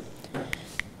Mu'taz.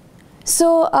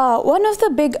 So one of the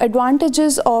big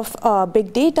advantages of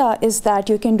big data is that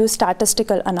you can do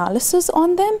statistical analysis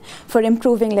on them for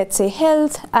improving, let's say,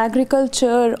 health,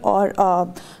 agriculture,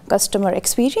 or customer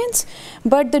experience.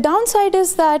 But the downside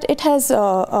is that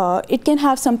it can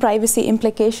have some privacy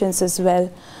implications as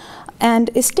well.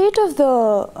 And a state of the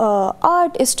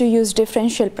art is to use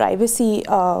differential privacy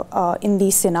in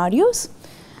these scenarios.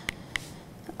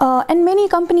 And many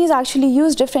companies actually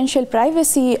use differential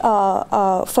privacy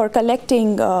for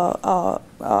collecting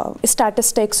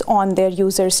statistics on their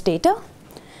users' data.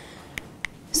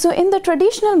 So in the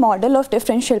traditional model of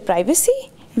differential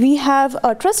privacy, we have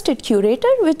a trusted curator,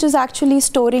 which is actually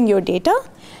storing your data.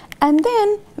 And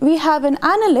then we have an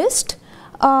analyst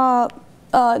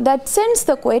that sends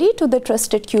the query to the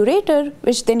trusted curator,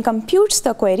 which then computes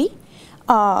the query,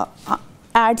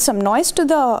 adds some noise to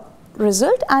the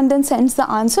result, and then sends the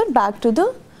answer back to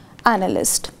the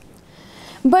analyst.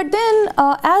 But then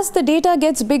as the data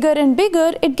gets bigger and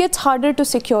bigger, it gets harder to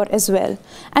secure as well.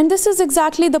 And this is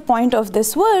exactly the point of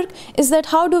this work, is that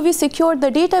how do we secure the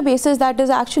databases that is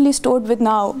actually stored with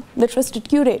now the trusted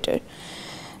curator.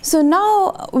 So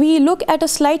now we look at a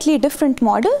slightly different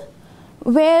model,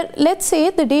 where let's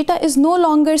say the data is no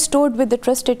longer stored with the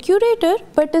trusted curator,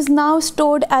 but is now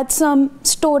stored at some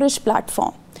storage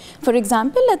platform. For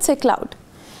example, let's say cloud.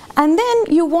 And then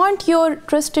you want your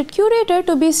trusted curator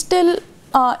to be still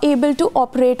able to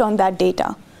operate on that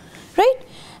data, right?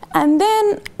 And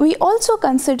then we also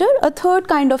consider a third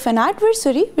kind of an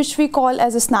adversary, which we call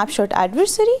as a snapshot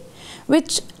adversary,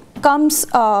 which comes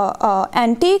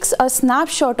and takes a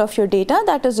snapshot of your data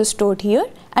that is stored here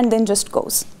and then just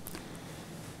goes.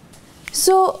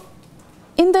 So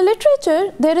in the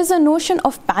literature, there is a notion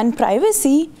of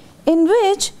pan-privacy, in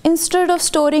which instead of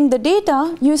storing the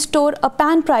data, you store a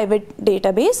pan-private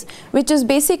database, which is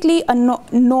basically a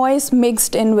noise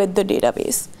mixed in with the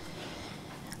database.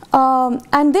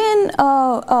 And then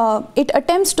it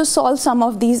attempts to solve some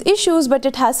of these issues, but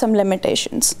it has some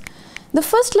limitations. The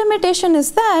first limitation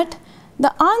is that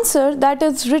the answer that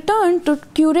is returned to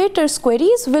curator's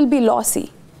queries will be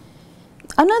lossy.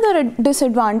 Another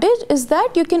disadvantage is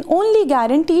that you can only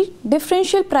guarantee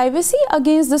differential privacy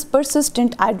against this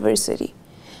persistent adversary.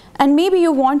 And maybe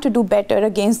you want to do better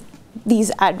against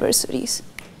these adversaries.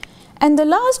 And the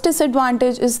last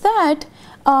disadvantage is that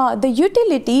the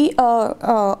utility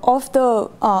of the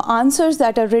answers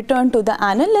that are returned to the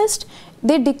analyst,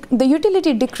 the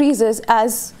utility decreases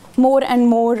as more and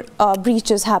more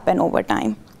breaches happen over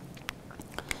time.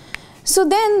 So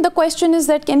then the question is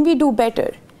that, can we do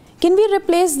better? Can we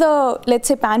replace the, let's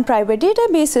say, pan-private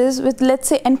databases with, let's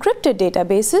say, encrypted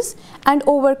databases and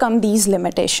overcome these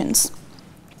limitations?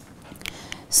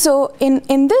 So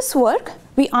in this work,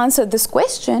 we answer this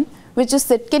question, which is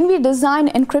that can we design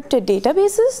encrypted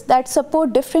databases that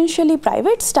support differentially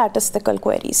private statistical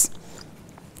queries?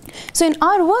 So in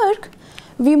our work,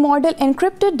 we model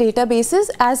encrypted databases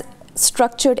as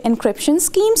structured encryption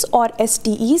schemes, or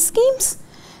STE schemes.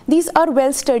 These are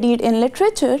well studied in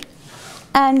literature.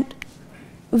 And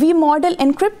we model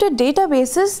encrypted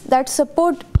databases that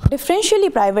support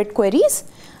differentially private queries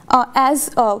as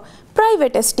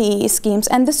private STE schemes,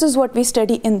 and this is what we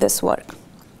study in this work.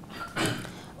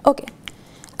 Okay,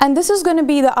 and this is going to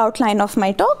be the outline of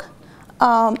my talk.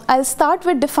 I'll start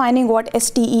with defining what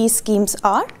STE schemes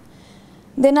are.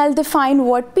 Then I'll define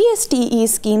what PSTE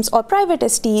schemes or private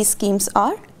STE schemes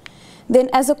are. Then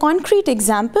as a concrete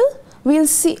example, we'll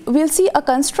see a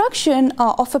construction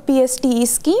of a PSTE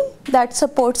scheme that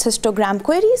supports histogram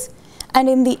queries. And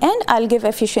in the end, I'll give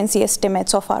efficiency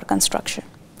estimates of our construction.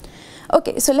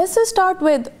 Okay, so let's just start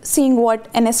with seeing what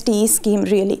an STE scheme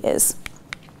really is.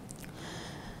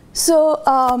 So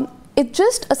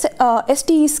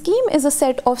STE scheme is a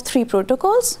set of 3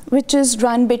 protocols which is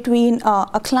run between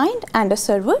a client and a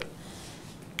server.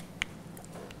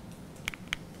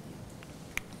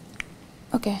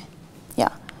 Okay, yeah.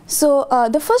 So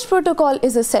the first protocol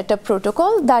is a setup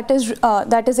protocol that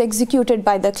is executed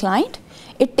by the client.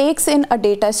 It takes in a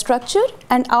data structure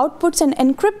and outputs an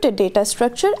encrypted data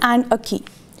structure and a key.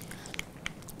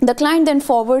 The client then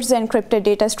forwards the encrypted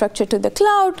data structure to the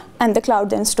cloud, and the cloud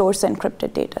then stores the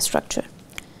encrypted data structure.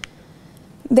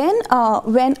 Then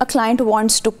when a client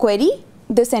wants to query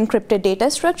this encrypted data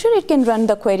structure, it can run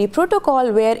the query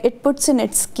protocol where it puts in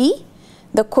its key,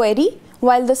 the query,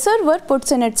 while the server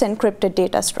puts in its encrypted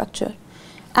data structure.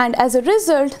 And as a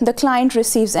result, the client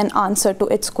receives an answer to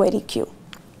its query queue.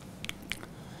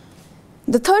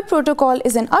 The third protocol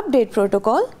is an update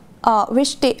protocol,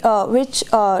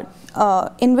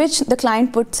 in which the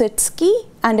client puts its key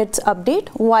and its update,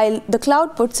 while the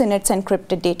cloud puts in its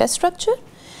encrypted data structure.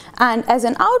 And as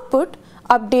an output,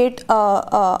 update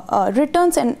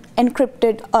returns a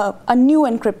new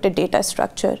encrypted data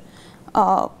structure,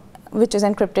 which is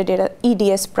encrypted data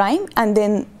EDS prime, and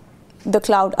then the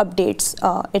cloud updates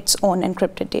its own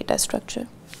encrypted data structure.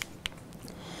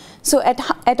 So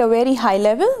at a very high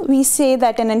level, we say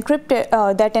that an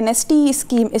STE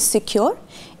scheme is secure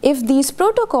if these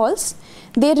protocols,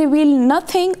 they reveal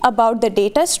nothing about the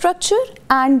data structure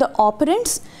and the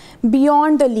operands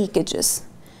beyond the leakages,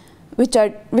 which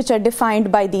are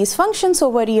defined by these functions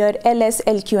over here, ls,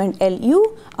 lq, and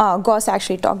lu. Gauss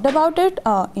actually talked about it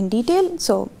in detail,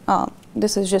 so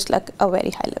this is just like a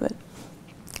very high level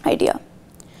idea.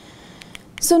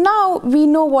 So now we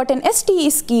know what an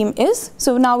STE scheme is.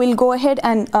 So now we'll go ahead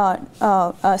and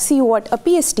see what a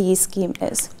PSTE scheme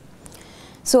is.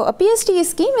 So a PSTE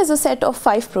scheme is a set of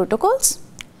 5 protocols.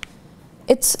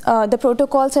 The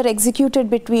protocols are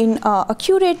executed between a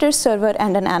curator, server,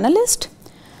 and an analyst.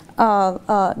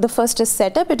 The first is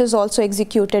setup. It is also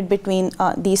executed between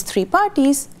these 3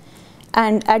 parties,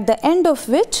 and at the end of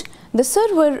which the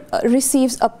server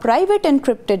receives a private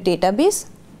encrypted database,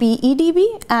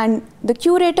 PEDB, and the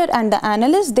curator and the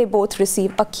analyst, they both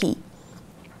receive a key.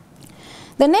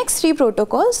 The next 3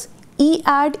 protocols,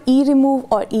 EADD, EREMOVE,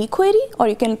 or EQuery, or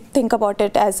you can think about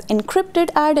it as encrypted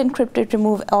add, encrypted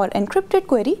remove, or encrypted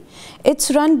query.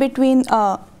 It's run between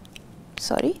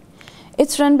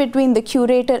the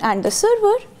curator and the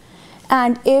server.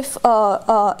 And if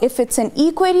it's an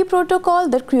eQuery protocol,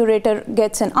 the curator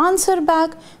gets an answer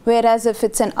back, whereas if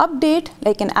it's an update,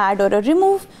 like an add or a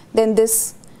remove, then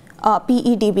this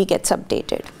PEDB gets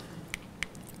updated.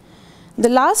 The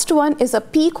last one is a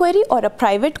pQuery or a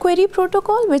private query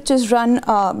protocol, which is run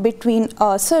between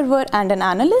a server and an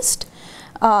analyst.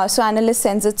 So analyst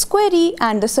sends its query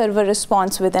and the server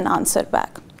responds with an answer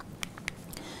back.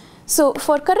 So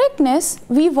for correctness,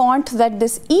 we want that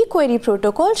this eQuery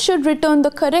protocol should return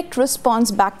the correct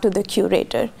response back to the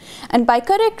curator. And by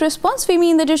correct response, we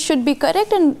mean that it should be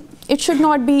correct and it should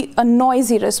not be a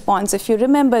noisy response. If you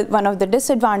remember, one of the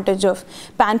disadvantages of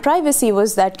PAN privacy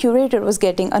was that curator was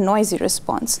getting a noisy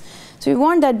response. So we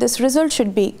want that this result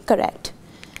should be correct.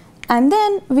 And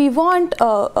then we want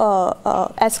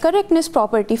as correctness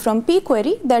property from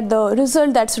pQuery that the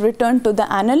result that's returned to the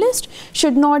analyst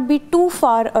should not be too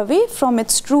far away from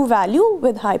its true value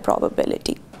with high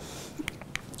probability.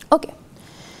 Okay.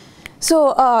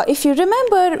 So if you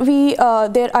remember,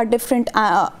 there are different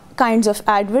kinds of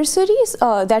adversaries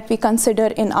that we consider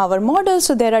in our model.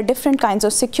 So there are different kinds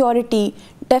of security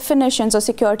definitions or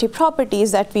security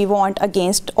properties that we want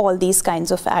against all these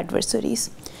kinds of adversaries.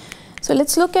 So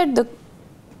let's look at the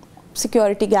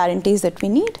security guarantees that we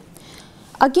need.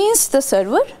 Against the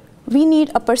server, we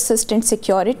need a persistent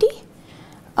security.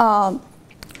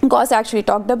 Gauss actually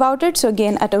talked about it, so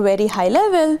again at a very high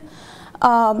level.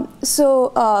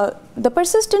 The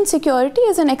persistent security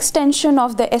is an extension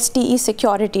of the STE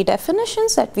security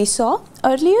definitions that we saw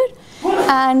earlier.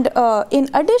 And in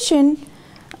addition,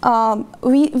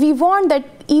 we want that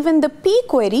even the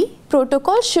pQuery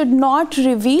protocol should not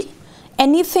reveal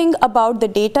anything about the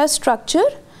data structure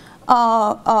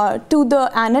to the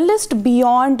analyst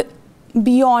beyond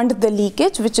the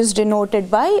leakage, which is denoted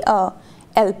by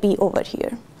LP over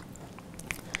here.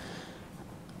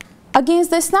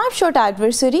 Against the snapshot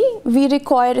adversary, we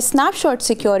require snapshot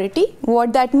security.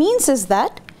 What that means is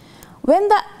that when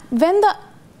the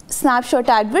snapshot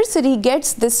adversary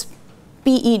gets this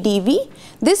PEDV,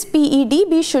 this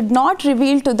PEDV should not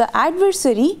reveal to the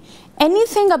adversary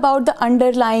anything about the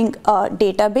underlying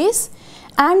database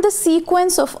and the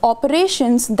sequence of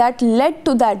operations that led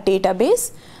to that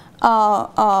database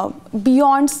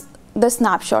beyond the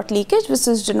snapshot leakage, which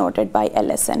is denoted by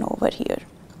LSN over here.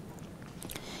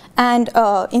 And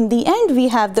in the end, we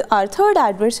have our third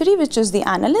adversary, which is the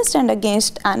analyst, and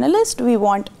against analyst, we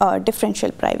want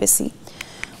differential privacy.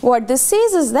 What this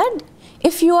says is that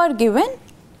if you are given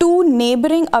two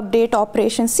neighboring update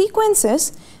operation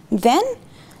sequences, then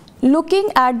looking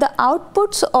at the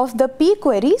outputs of the P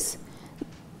queries,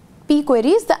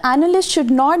 the analyst should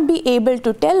not be able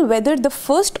to tell whether the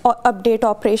first update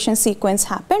operation sequence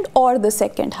happened or the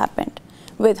second happened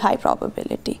with high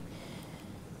probability.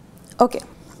 Okay.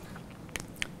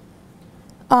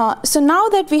 So now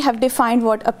that we have defined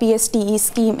what a PSTE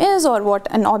scheme is or what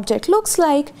an object looks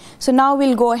like, so now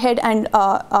we'll go ahead and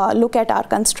look at our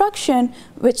construction,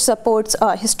 which supports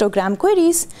histogram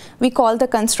queries. We call the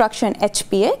construction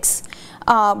HPX.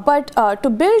 But to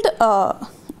build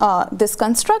this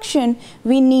construction,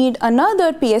 we need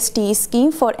another PSTE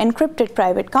scheme for encrypted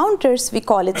private counters. We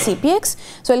call it CPX.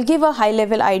 So I'll give a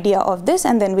high-level idea of this,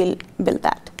 and then we'll build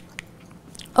that.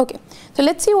 Okay, so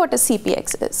let's see what a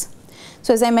CPX is.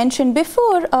 So as I mentioned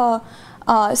before,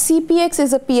 CPX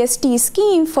is a PSTE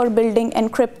scheme for building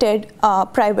encrypted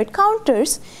private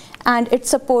counters, and it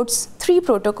supports three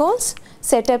protocols: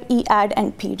 setup, EADD,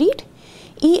 and PREAD.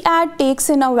 EADD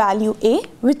takes in a value A,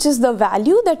 which is the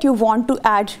value that you want to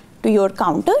add to your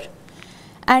counter,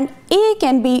 and A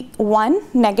can be 1,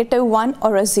 -1,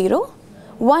 or a 0.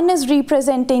 1 is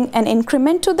representing an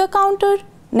increment to the counter,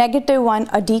 -1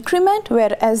 a decrement,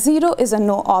 whereas 0 is a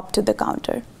no op to the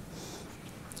counter.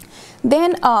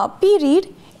 Then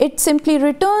PREAD, it simply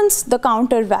returns the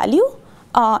counter value,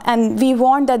 and we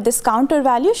want that this counter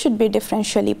value should be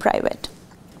differentially private.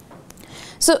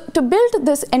 So to build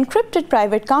this encrypted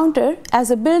private counter,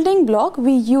 as a building block,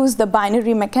 we use the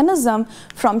binary mechanism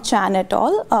from Chan et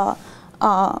al.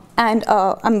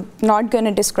 I'm not going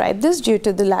to describe this due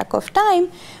to the lack of time,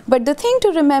 but the thing to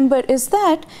remember is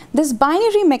that this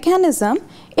binary mechanism,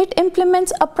 it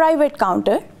implements a private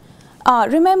counter.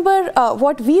 Remember,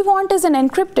 what we want is an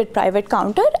encrypted private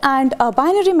counter, and a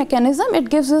binary mechanism, it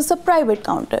gives us a private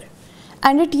counter.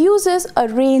 And it uses a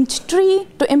range tree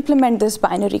to implement this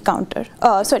binary counter,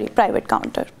 private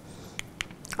counter.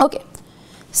 Okay,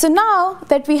 so now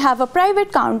that we have a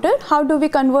private counter, how do we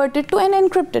convert it to an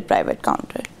encrypted private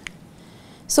counter?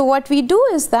 So what we do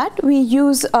is that we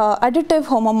use additive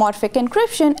homomorphic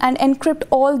encryption and encrypt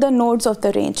all the nodes of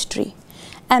the range tree.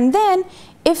 And then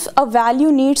if a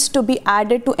value needs to be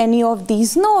added to any of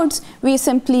these nodes, we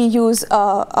simply use,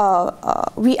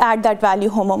 we add that value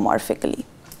homomorphically.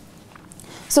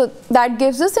 So that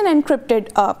gives us an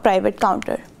encrypted private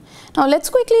counter. Now let's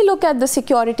quickly look at the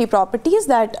security properties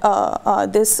that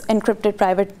this encrypted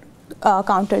private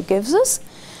counter gives us.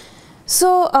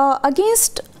 So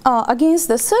against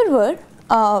the server,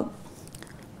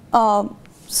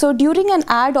 so during an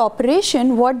add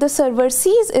operation, what the server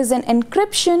sees is an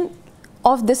encryption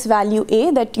of this value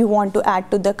A that you want to add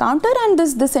to the counter, and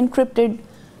this encrypted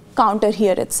counter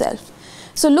here itself.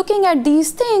 So looking at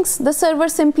these things, the server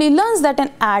simply learns that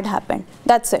an add happened.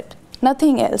 That's it,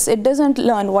 nothing else. It doesn't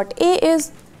learn what A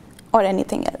is or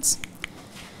anything else.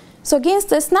 So against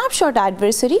the snapshot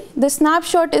adversary, the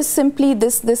snapshot is simply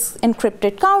this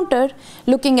encrypted counter,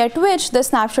 looking at which the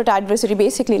snapshot adversary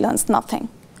basically learns nothing.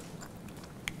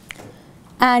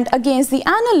 And against the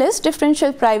analyst,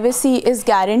 differential privacy is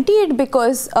guaranteed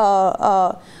because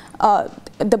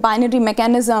the binary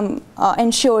mechanism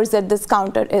ensures that this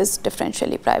counter is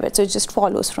differentially private. So it just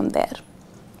follows from there.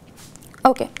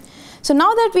 Okay. So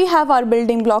now that we have our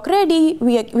building block ready,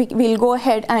 we'll go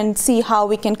ahead and see how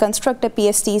we can construct a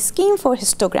PSTE scheme for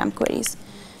histogram queries.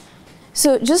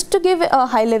 So just to give a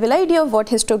high-level idea of what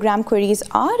histogram queries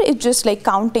are, it's just like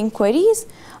counting queries,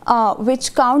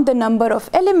 which count the number of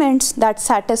elements that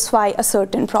satisfy a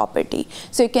certain property.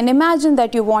 So you can imagine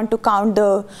that you want to count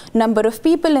the number of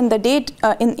people in the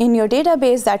in your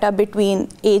database that are between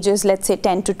ages, let's say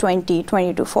 10 to 20,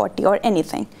 20 to 40, or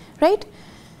anything, right?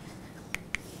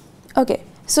 Okay.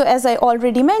 So as I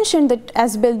already mentioned, that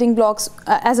as building blocks,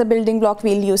 as a building block,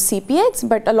 we'll use CPX,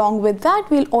 but along with that,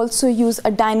 we'll also use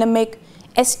a dynamic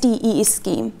STE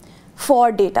scheme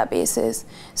for databases.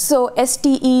 So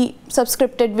STE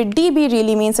subscripted with DB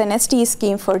really means an STE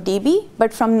scheme for DB,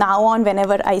 but from now on,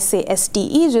 whenever I say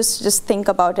STE, just think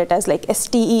about it as like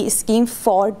STE scheme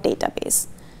for database.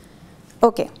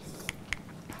 Okay.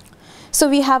 So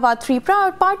we have our three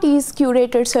parties,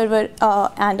 curator, server,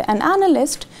 and an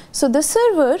analyst. So the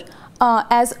server,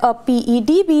 as a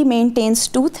PEDB, maintains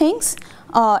two things,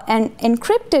 an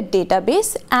encrypted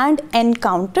database and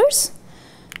encounters,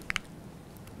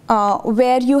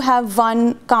 where you have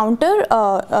one counter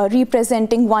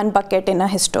representing one bucket in a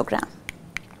histogram.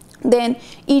 Then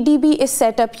EDB is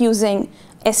set up using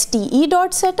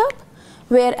STE.setup,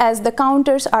 whereas the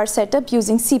counters are set up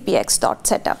using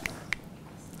CPX.setup.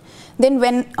 Then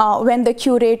when the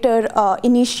curator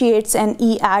initiates an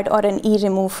EADD or an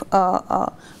EREMOVE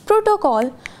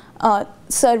protocol,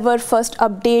 server first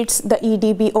updates the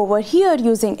EDB over here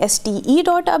using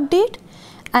STE.update,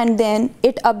 and then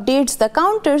it updates the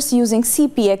counters using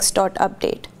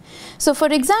CPX.update. So for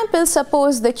example,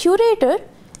 suppose the curator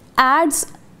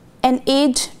adds an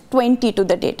age 20 to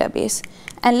the database,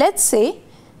 and let's say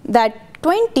that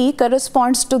 20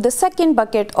 corresponds to the second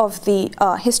bucket of the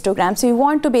histogram. So you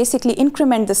want to basically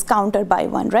increment this counter by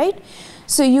 1, right?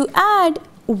 So you add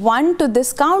 1 to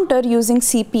this counter using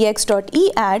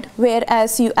CPX.EADD,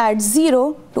 whereas you add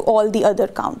 0 to all the other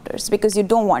counters because you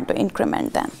don't want to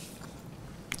increment them.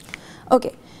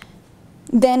 Okay.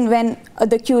 Then when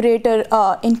the curator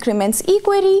increments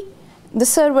eQuery, the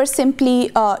server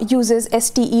simply uses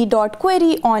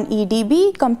STE.query on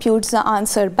EDB, computes the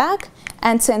answer back,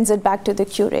 and sends it back to the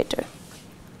curator.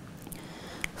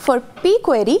 For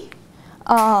pQuery,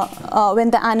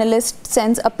 when the analyst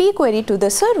sends a pQuery to the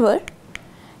server,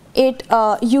 it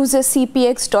uses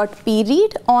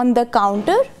CPX.pread on the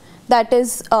counter that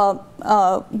is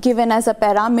given as a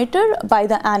parameter by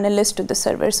the analyst to the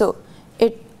server. So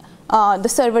the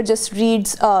server just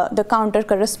reads the counter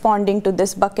corresponding to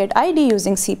this bucket ID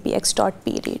using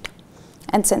CPX.pread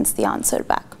and sends the answer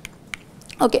back.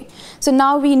 Okay, so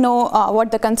now we know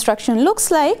what the construction looks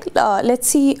like. Let's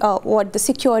see what the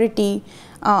security,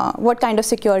 what kind of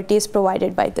security is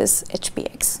provided by this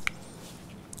HPX.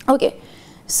 Okay,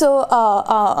 so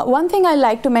one thing I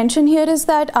like to mention here is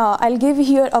that I'll give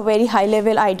here a very high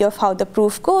level idea of how the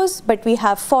proof goes, but we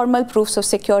have formal proofs of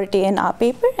security in our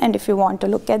paper, and if you want to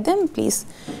look at them, please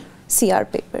see our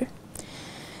paper.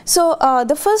 So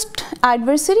the first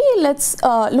adversary, let's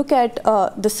look at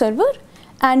the server.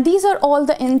 And these are all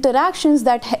the interactions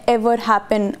that ever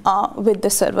happen with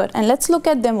the server. And let's look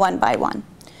at them one by one.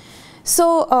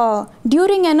 So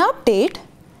during an update,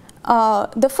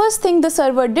 the first thing the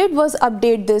server did was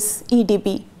update this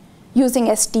EDB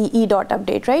using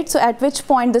STE.update, right? So at which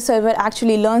point the server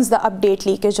actually learns the update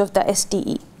leakage of the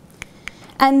STE.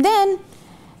 And then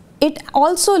it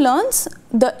also learns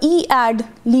the EADD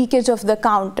leakage of the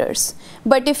counters.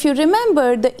 But if you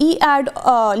remember, the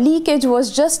EADD leakage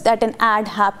was just that an add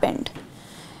happened.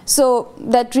 So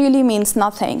that really means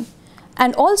nothing.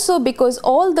 And also because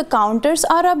all the counters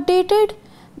are updated,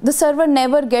 the server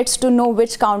never gets to know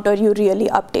which counter you really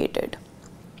updated.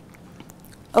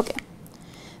 Okay.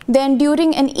 Then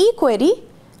during an eQuery,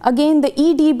 again, the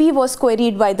EDB was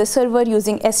queried by the server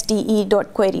using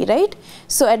STE.query, right?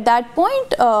 So at that point,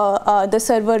 the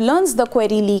server learns the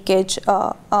query leakage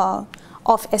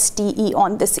of STE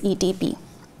on this EDB.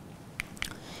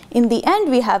 In the end,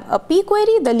 we have a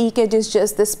pQuery. The leakage is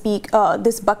just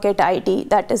this bucket ID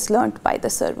that is learned by the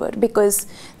server because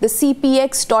the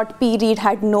CPX.pread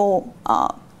had no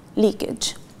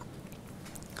leakage.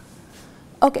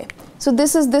 Okay, so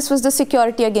this was the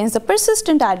security against the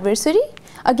persistent adversary.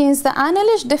 Against the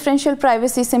analyst, differential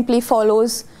privacy simply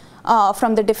follows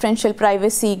from the differential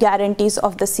privacy guarantees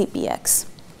of the CPX.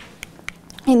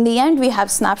 In the end, we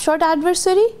have snapshot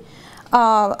adversary.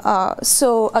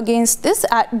 So against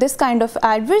this kind of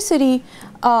adversary,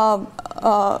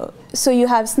 so you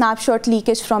have snapshot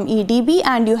leakage from EDB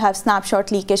and you have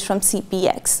snapshot leakage from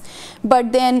CPX.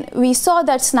 But then we saw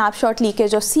that snapshot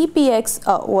leakage of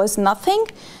CPX was nothing.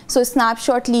 So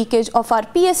snapshot leakage of our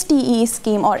PSTE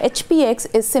scheme or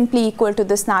HPX is simply equal to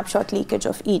the snapshot leakage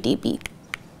of EDB.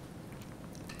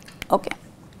 Okay.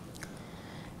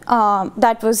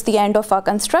 That was the end of our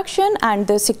construction and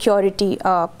the security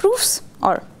proofs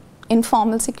or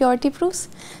informal security proofs.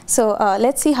 So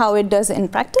let's see how it does in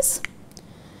practice.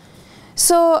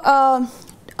 So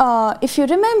if you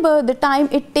remember, the time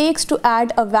it takes to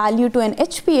add a value to an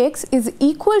HPX is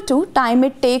equal to time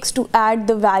it takes to add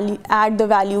the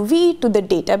value V to the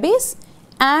database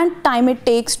and time it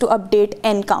takes to update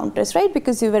encounters, right?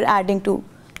 Because you were adding to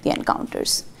the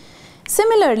encounters.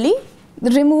 Similarly,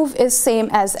 the remove is same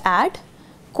as add.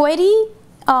 query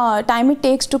time it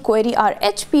takes to query our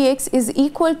HPX is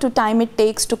equal to time it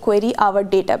takes to query our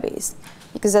database,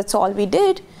 because that's all we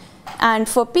did. And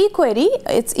for pQuery,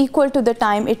 it's equal to the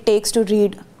time it takes to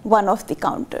read one of the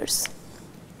counters.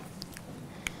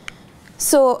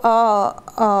 So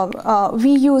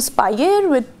we use PyAir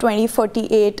with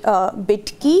 2048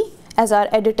 bit key as our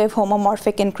additive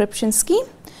homomorphic encryption scheme.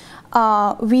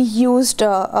 We used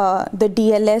the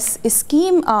DLS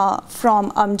scheme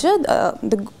from Amjad.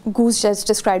 The Goose just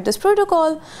described this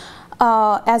protocol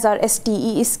as our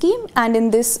STE scheme. And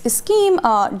in this scheme,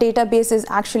 database is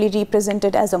actually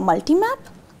represented as a multimap.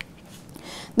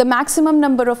 The maximum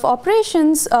number of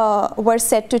operations were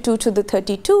set to 2 to the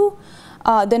 32.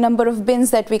 The number of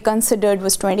bins that we considered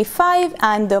was 25,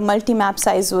 and the multimap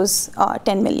size was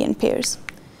 10 million pairs.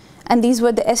 And these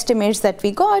were the estimates that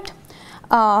we got.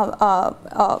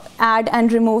 Add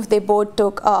and remove, they both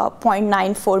took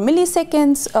 0.94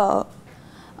 milliseconds,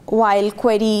 while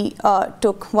query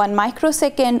took 1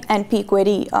 microsecond, and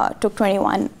pQuery took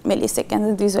 21 milliseconds.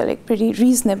 And these are like pretty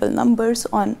reasonable numbers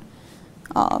on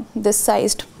this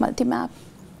sized multimap.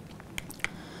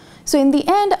 So in the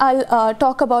end, I'll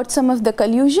talk about some of the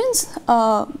collusions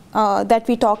that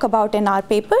we talk about in our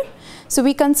paper. So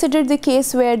we considered the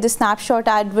case where the snapshot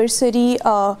adversary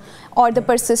or the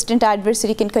persistent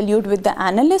adversary can collude with the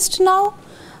analyst now.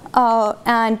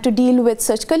 And to deal with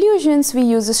such collusions, we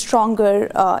use a stronger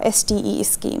STE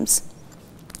schemes.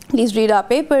 Please read our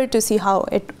paper to see how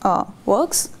it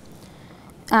works.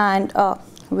 And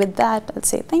with that, I'll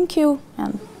say thank you,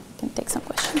 and we can take some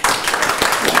questions.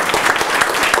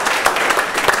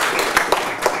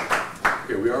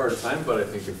 Okay, we are out of time, but I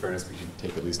think in fairness, we should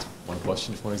take at least one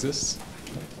question if one exists.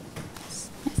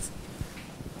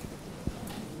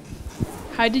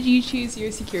 How did you choose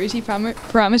your security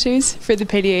parameters for the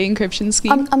PDA encryption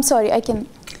scheme? I'm sorry, I can.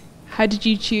 How did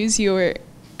you choose your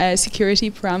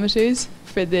security parameters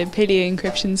for the PDA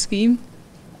encryption scheme?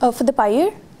 For the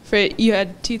PyAir? You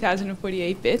had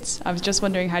 2048 bits. I was just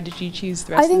wondering, how did you choose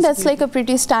the rest? I think that's like a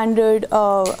pretty standard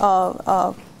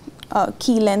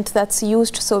key length that's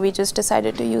used, so we just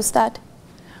decided to use that.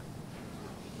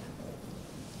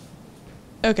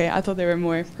 Okay, I thought there were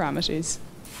more parameters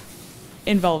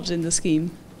involved in the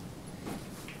scheme.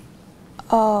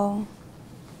 Oh.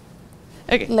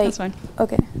 Okay, that's fine.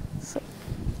 Okay. So.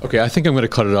 Okay, I think I'm going to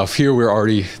cut it off here. We're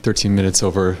already 13 minutes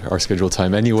over our scheduled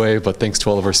time anyway, but thanks to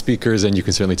all of our speakers, and you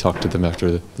can certainly talk to them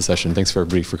after the session. Thanks for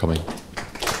everybody for coming.